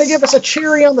Smith. She's going to give us a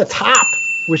cherry on the top,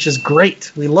 which is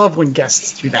great. We love when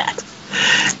guests do that.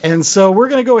 And so we're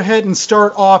going to go ahead and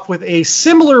start off with a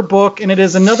similar book, and it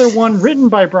is another one written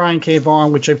by Brian K.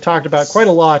 Vaughan, which I've talked about quite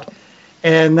a lot,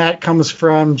 and that comes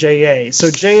from J.A. So,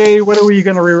 J.A., what are you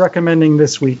going to be recommending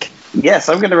this week? Yes,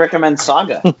 I'm going to recommend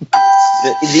Saga.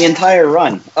 the entire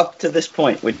run up to this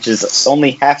point, which is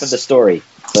only half of the story.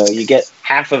 So you get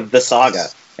half of the saga.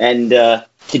 And to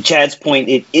Chad's point,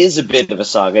 it is a bit of a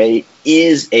saga. It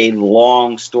is a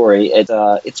long story.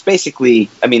 It's basically,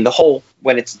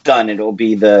 when it's done, it'll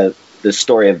be the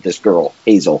story of this girl,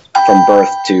 Hazel, from birth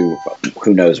to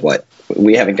who knows what.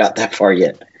 We haven't got that far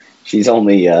yet. She's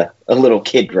only a little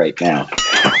kid right now.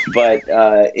 But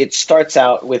it starts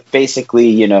out with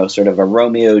basically, sort of a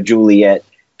Romeo-Juliet,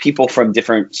 people from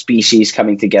different species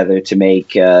coming together to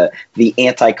make the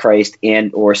Antichrist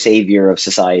and or savior of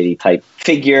society type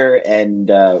figure, and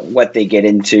what they get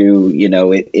into.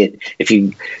 If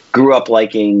you grew up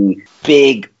liking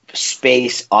big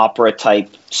space opera type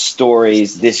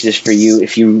stories, this is for you.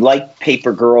 If you like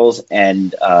Paper Girls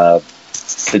and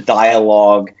the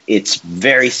dialogue, it's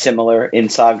very similar in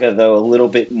Saga, though a little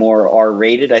bit more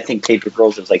R-rated. I think Paper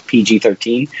Girls is like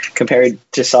PG-13 compared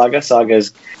to Saga. Saga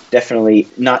is definitely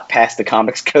not past the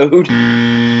comics code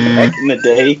back in the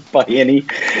day by any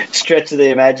stretch of the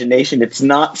imagination. It's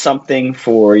not something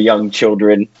for young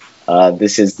children.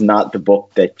 This is not the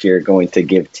book that you're going to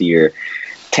give to your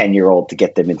 10-year-old to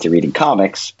get them into reading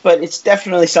comics, but it's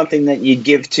definitely something that you'd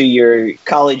give to your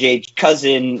college-age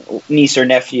cousin, niece, or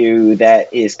nephew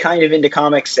that is kind of into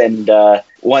comics and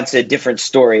wants a different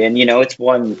story. And, it's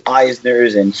won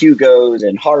Eisners and Hugos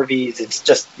and Harveys. It's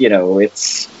just,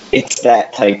 it's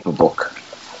that type of book.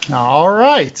 All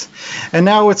right. And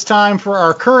now it's time for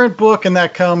our current book, and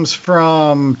that comes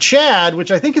from Chad,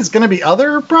 which I think is going to be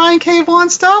other Brian K. Vaughan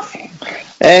stuff.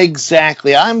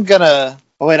 Exactly. I'm going to...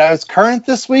 Oh, wait, I was current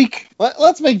this week?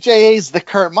 Let's make JA's the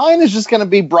current. Mine is just going to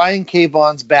be Brian K.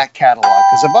 Vaughan's back catalog,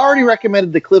 because I've already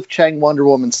recommended the Cliff Chang Wonder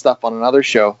Woman stuff on another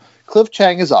show. Cliff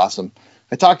Chang is awesome.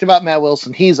 I talked about Matt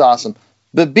Wilson. He's awesome.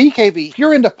 But BKV, if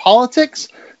you're into politics,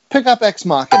 pick up Ex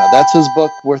Machina. That's his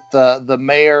book with the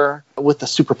mayor with the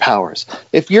superpowers.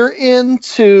 If you're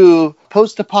into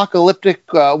post-apocalyptic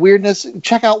weirdness,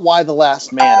 check out Why the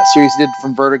Last Man, a series he did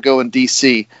from Vertigo and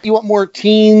DC. You want more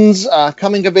teens,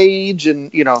 coming of age,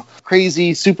 and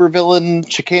crazy supervillain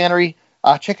chicanery,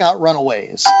 check out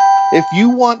Runaways. If you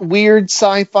want weird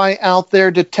sci-fi out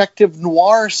there, detective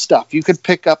noir stuff, you could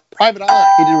pick up Private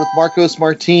Eye, he did with Marcos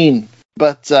Martin.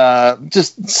 But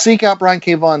just seek out Brian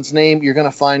K. Vaughan's name. You're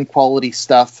going to find quality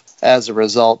stuff as a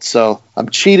result. So I'm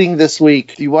cheating this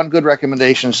week. If you want good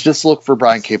recommendations, just look for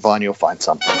Brian K. Vaughan. You'll find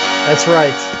something. That's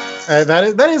right.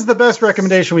 That is the best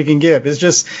recommendation we can give. Is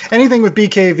just anything with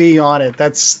BKV on it.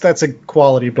 That's a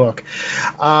quality book.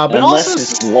 But unless also,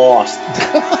 it's lost.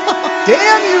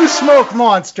 Damn you, smoke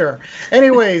monster!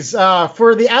 Anyways,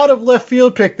 for the out of left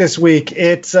field pick this week,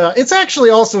 it's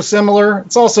actually also similar.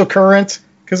 It's also current,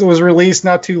 because it was released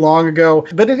not too long ago.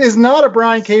 But it is not a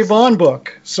Brian K. Vaughan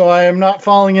book, so I am not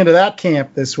falling into that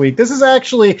camp this week. This is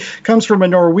actually comes from a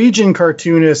Norwegian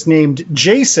cartoonist named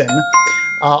Jason,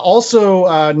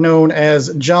 also known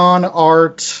as John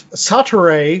Art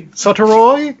Satteroy.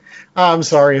 I'm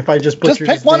sorry if I just butchered his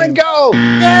name. Just pick one and go!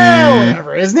 Yeah,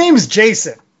 whatever. His name's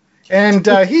Jason. And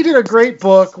he did a great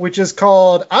book, which is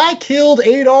called I Killed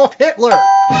Adolf Hitler.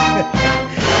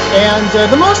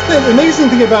 And the most amazing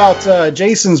thing about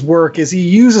Jason's work is he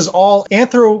uses all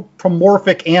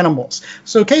anthropomorphic animals.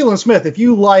 So, Kaylin Smith, if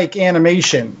you like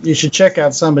animation, you should check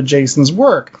out some of Jason's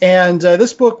work. And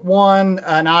this book won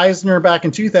an Eisner back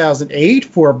in 2008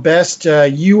 for Best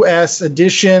U.S.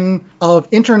 Edition of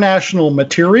International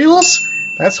Materials.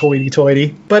 That's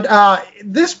hoity-toity. But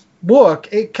this book,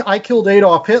 I Killed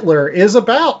Adolf Hitler, is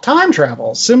about time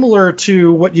travel, similar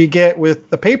to what you get with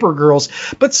the Paper Girls.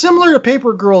 But similar to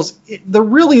Paper Girls,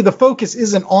 the focus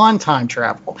isn't on time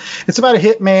travel. It's about a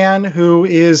hitman who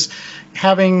is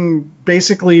having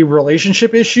basically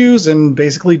relationship issues and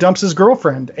basically dumps his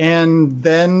girlfriend. And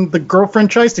then the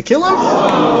girlfriend tries to kill him.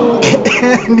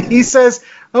 And he says,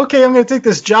 okay, I'm going to take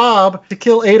this job to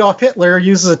kill Adolf Hitler,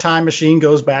 uses a time machine,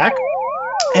 goes back,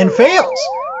 and fails.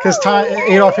 Because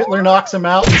Adolf Hitler knocks him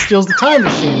out and steals the time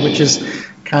machine, which is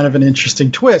kind of an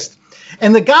interesting twist.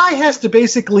 And the guy has to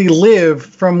basically live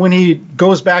from when he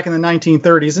goes back in the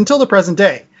 1930s until the present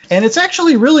day. And it's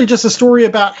actually really just a story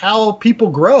about how people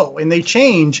grow and they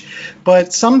change.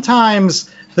 But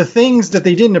sometimes the things that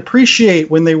they didn't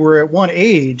appreciate when they were at one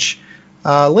age,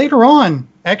 later on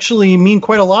actually mean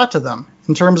quite a lot to them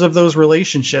in terms of those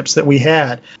relationships that we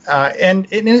had. And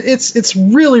it's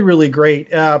really, really great.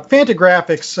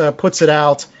 Fantagraphics puts it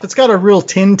out. It's got a real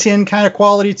Tintin kind of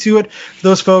quality to it.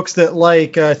 Those folks that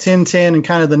like Tintin and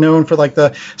kind of the known for like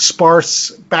the sparse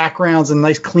backgrounds and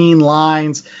nice clean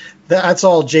lines, that's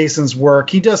all Jason's work.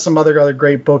 He does some other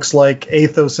great books like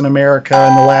Athos in America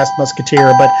and The Last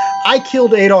Musketeer. But I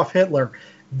Killed Adolf Hitler.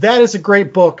 That is a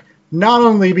great book, not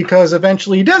only because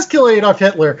eventually he does kill Adolf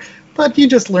Hitler, but you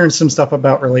just learn some stuff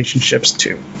about relationships,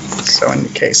 too. So in the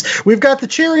case, we've got the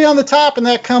cherry on the top, and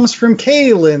that comes from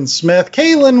Kaylin Smith.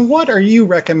 Kaylin, what are you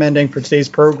recommending for today's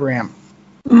program?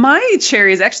 My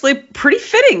cherry is actually pretty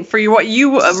fitting for what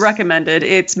you recommended.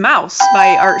 It's Mouse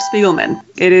by Art Spiegelman.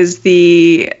 It is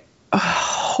the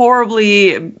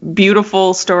horribly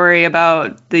beautiful story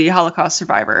about the Holocaust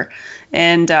survivor.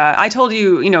 And I told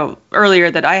you, earlier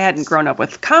that I hadn't grown up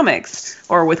with comics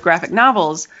or with graphic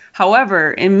novels.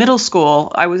 However, in middle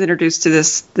school, I was introduced to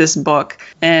this book,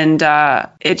 and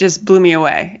it just blew me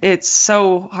away. It's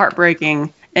so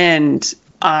heartbreaking and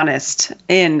honest,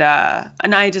 and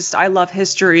I love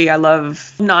history. I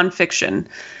love nonfiction.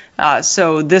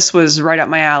 So this was right up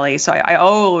my alley. So I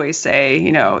always say,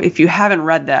 if you haven't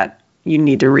read that, you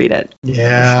need to read it.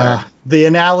 Yeah. Sure. The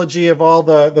analogy of all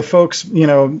the folks,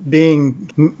 being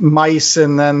mice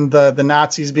and then the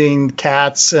Nazis being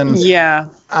cats. And yeah,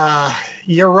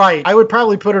 you're right. I would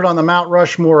probably put it on the Mount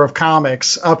Rushmore of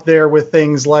comics, up there with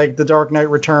things like The Dark Knight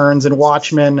Returns and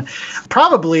Watchmen,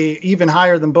 probably even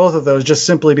higher than both of those, just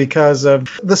simply because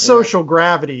of the social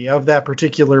gravity of that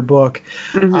particular book.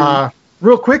 Mm-hmm.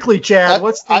 Real quickly, Chad,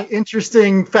 what's the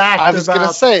interesting fact about... I was going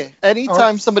to say,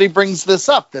 anytime somebody brings this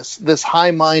up, this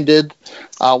high-minded,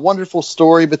 wonderful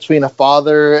story between a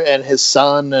father and his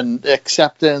son and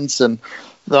acceptance and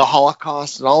the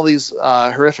Holocaust and all these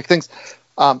horrific things,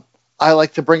 I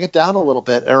like to bring it down a little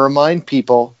bit and remind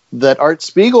people that Art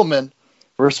Spiegelman,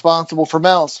 responsible for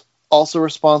Mouse, also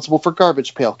responsible for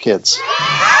Garbage Pail Kids.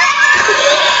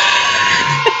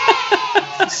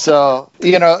 So,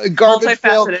 Garbage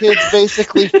Pail Kids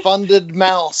basically funded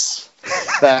Mouse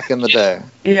back in the day.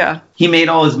 Yeah. He made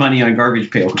all his money on Garbage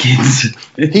Pail Kids.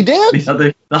 He did?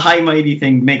 The high mighty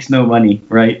thing makes no money,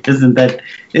 right? Isn't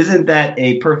that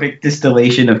a perfect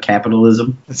distillation of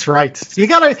capitalism? That's right. You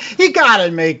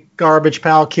gotta make Garbage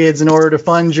Pail Kids in order to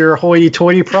fund your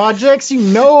hoity-toity projects. You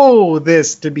know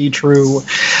this to be true.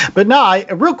 But no,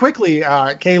 real quickly,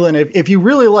 Kaylin, if you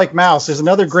really like Mouse, there's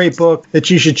another great book that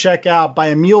you should check out by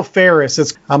Emil Ferris.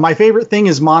 It's My Favorite Thing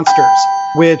is Monsters,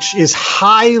 which is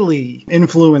highly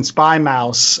influenced by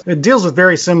Mouse. It deals with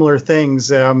very similar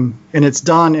things, and it's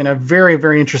done in a very,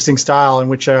 very interesting style in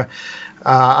which a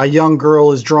young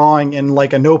girl is drawing in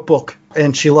like a notebook,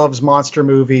 and she loves monster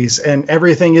movies, and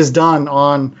everything is done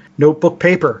on notebook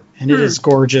paper, and it is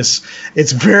gorgeous.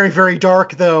 It's very, very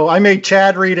dark, though. I made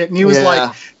Chad read it, and he was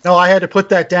like, no, I had to put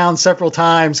that down several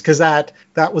times because that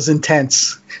was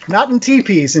intense. Not in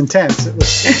TPs, intense. It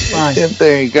was fine.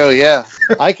 There you go, yeah.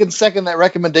 I can second that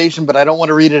recommendation, but I don't want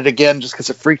to read it again just because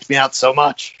it freaked me out so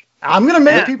much. I'm going to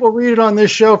make people read it on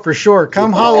this show for sure.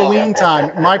 Come Halloween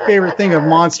time, My Favorite Thing of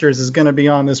Monsters is going to be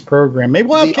on this program. Maybe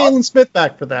we'll have Kaylin Smith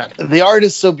back for that. The art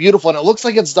is so beautiful, and it looks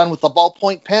like it's done with the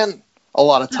ballpoint pen a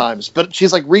lot of times. But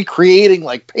she's like recreating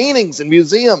like paintings in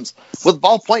museums with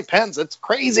ballpoint pens. It's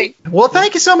crazy. Well,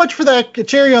 thank you so much for that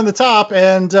cherry on the top.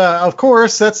 And of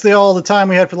course, that's all the time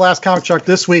we had for the last Comic Truck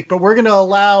this week. But we're going to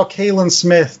allow Kaylin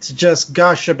Smith to just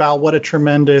gush about what a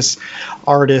tremendous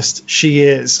artist she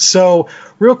is. So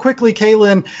real quickly,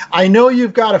 Kaylin, I know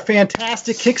you've got a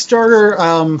fantastic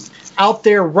Kickstarter out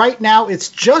there right now. It's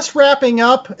just wrapping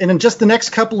up in just the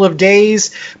next couple of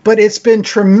days, but it's been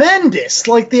tremendous.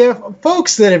 Like the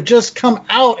folks that have just come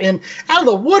out of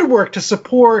the woodwork to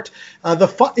support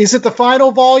is it the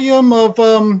final volume of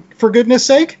For Goodness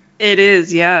Sake? It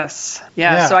is, yes.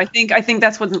 Yeah. So I think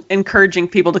that's what's encouraging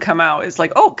people to come out is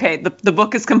like, okay, the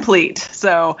book is complete.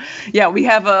 So yeah, we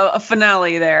have a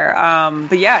finale there.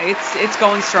 But yeah, it's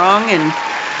going strong, and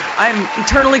I'm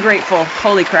eternally grateful.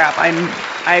 Holy crap, I'm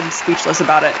speechless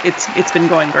about it. It's been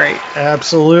going great.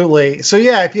 Absolutely. So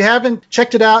yeah, if you haven't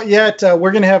checked it out yet,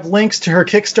 we're going to have links to her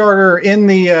Kickstarter in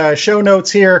the show notes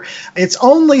here. It's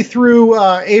only through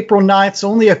April 9th, so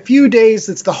only a few days.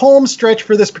 It's the home stretch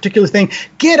for this particular thing.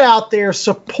 Get out there,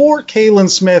 support Kaylin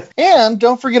Smith. And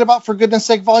don't forget about For Goodness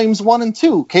Sake Volumes 1 and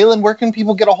 2. Kaylin, where can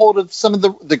people get a hold of some of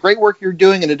the great work you're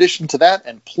doing in addition to that,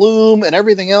 and Plume and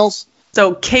everything else?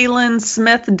 So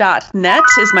KaylinSmith.net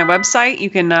is my website. You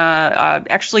can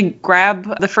actually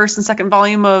grab the first and second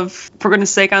volume of For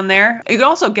Goodness Sake on there. You can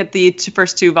also get the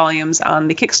first 2 volumes on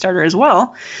the Kickstarter as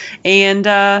well. And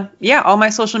all my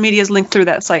social media is linked through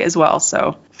that site as well.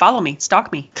 So follow me,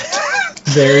 stalk me.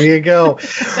 There you go.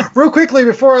 Real quickly,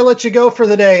 before I let you go for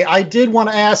the day, I did want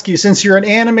to ask you, since you're an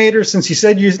animator, since you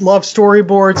said you love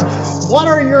storyboards, what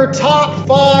are your top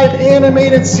 5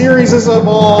 animated series of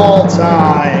all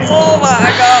time? Oh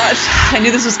my gosh. I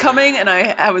knew this was coming, and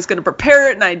I was going to prepare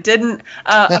it, and I didn't.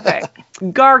 Okay.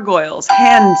 Gargoyles,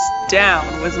 hands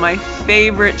down, was my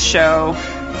favorite show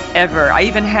ever. I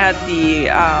even had the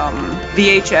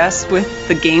VHS with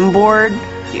the game board.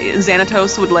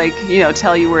 Xanatos would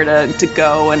tell you where to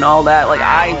go and all that. Like,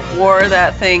 I wore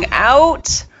that thing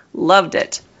out. Loved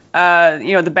it.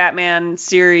 The Batman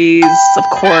series, of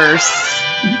course.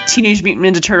 Teenage Mutant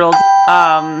Ninja Turtles.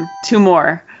 2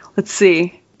 more. Let's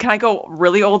see. Can I go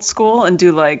really old school and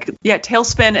do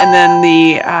Tailspin and then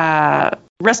the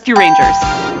Rescue Rangers?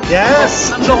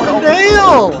 Yes,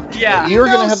 Dale. Yeah, you're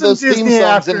gonna have those theme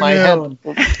songs in my head.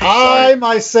 I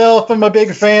myself am a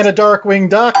big fan of Darkwing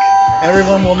Duck.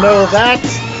 Everyone will know that.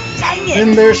 Dang it.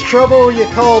 When there's trouble, you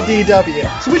call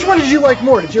DW. So which one did you like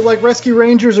more? Did you like Rescue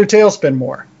Rangers or Tailspin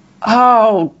more?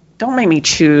 Oh, don't make me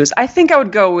choose. I think I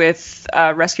would go with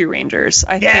Rescue Rangers.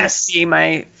 I think it'd be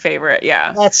my favorite.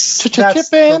 Yeah. That's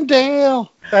Chip and Dale.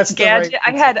 That's Gadget.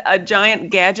 I had a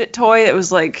giant Gadget toy. It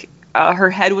was like her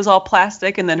head was all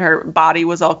plastic and then her body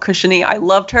was all cushiony. I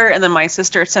loved her, and then my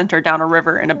sister sent her down a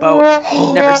river in a boat.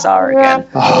 Never saw her again.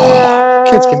 Oh,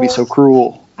 kids can be so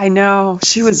cruel. I know.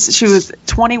 She was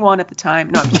 21 at the time.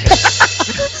 No, I'm kidding.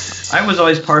 I was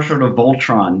always partial to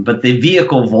Voltron, but the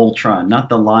vehicle Voltron, not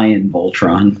the lion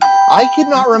Voltron. I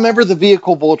cannot remember the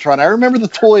vehicle Voltron. I remember the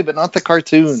toy, but not the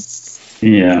cartoon.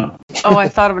 Yeah. Oh, I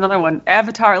thought of another one.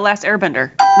 Avatar: Last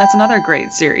Airbender. That's another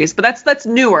great series, but that's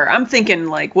newer. I'm thinking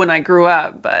like when I grew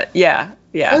up, but yeah.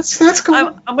 That's cool.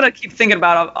 I'm gonna keep thinking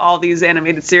about all these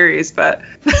animated series, but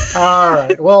all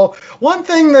right. Well, one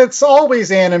thing that's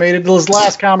always animated is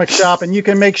Last Comic Shop, and you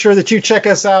can make sure that you check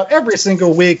us out every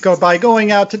single week by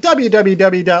going out to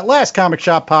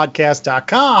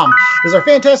www.lastcomicshoppodcast.com. It's our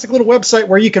fantastic little website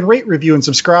where you can rate, review, and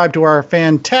subscribe to our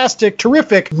fantastic,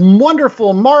 terrific,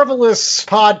 wonderful, marvelous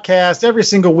podcast every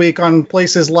single week on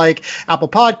places like Apple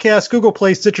Podcasts, Google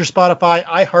Play, Stitcher, Spotify,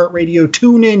 iHeartRadio,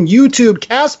 TuneIn, YouTube,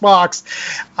 CastBox,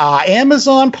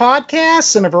 Amazon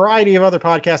Podcasts, and a variety of other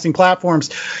podcasting platforms.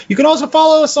 You can also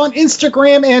follow us on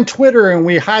Instagram and Twitter, and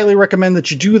we highly recommend that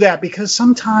you do that because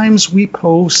sometimes we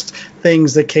post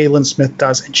things that Kaylin Smith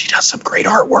does, and she does some great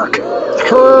artwork.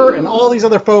 Her and all these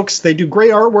other folks, they do great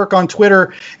artwork on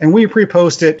Twitter, and we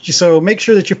pre-post it. So make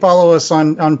sure that you follow us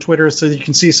on Twitter so that you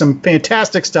can see some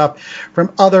fantastic stuff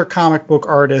from other comic book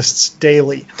artists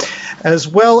daily. As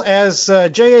well as,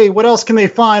 J.A., what else can they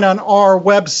find on our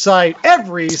website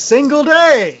every single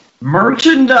day?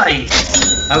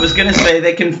 Merchandise! I was going to say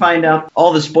they can find out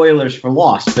all the spoilers for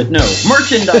Lost, but no.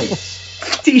 Merchandise!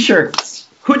 T-shirts,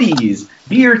 hoodies,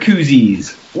 beer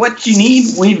koozies. What you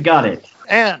need, we've got it.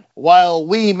 And while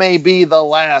we may be the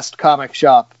last comic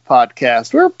shop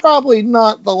podcast, we're probably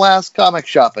not the last comic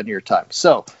shop in your time.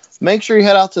 So make sure you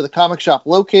head out to the Comic Shop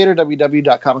Locator,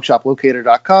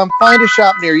 www.comicshoplocator.com. Find a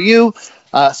shop near you.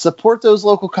 Support those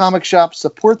local comic shops.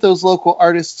 Support those local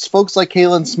artists, folks like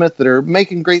Kaylin Smith that are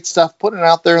making great stuff, putting it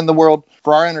out there in the world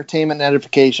for our entertainment and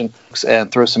edification,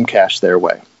 and throw some cash their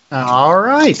way. All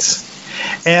right.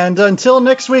 And until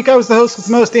next week, I was the host with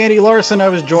the most, Andy Larson. I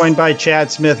was joined by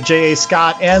Chad Smith, J.A.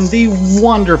 Scott, and the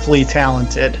wonderfully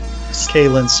talented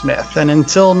Kaylin Smith. And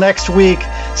until next week,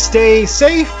 stay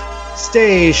safe,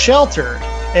 stay sheltered,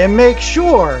 and make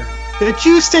sure that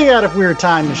you stay out of weird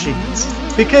time machines.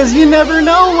 Because you never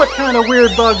know what kind of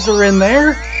weird bugs are in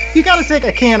there. You gotta take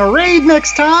a can of Raid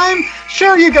next time.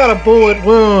 Sure, you got a bullet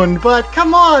wound, but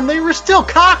come on, they were still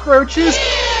cockroaches.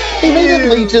 They made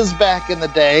leeches back in the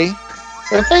day.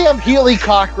 If they have Healy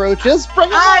cockroaches, bring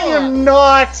them I am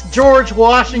not George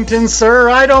Washington, sir.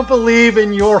 I don't believe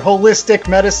in your holistic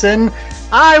medicine.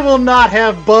 I will not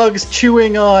have bugs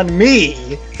chewing on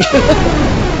me.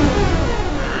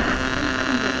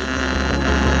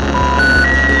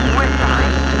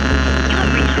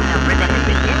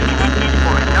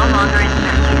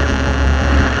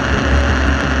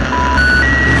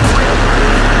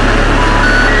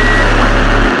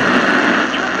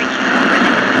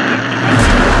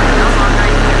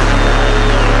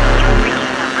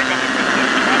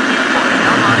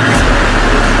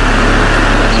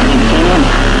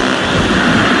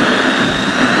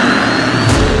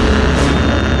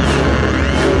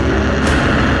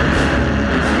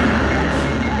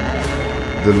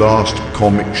 The Last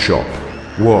Comic Shop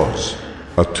was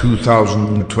a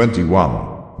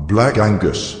 2021 Black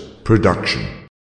Angus production.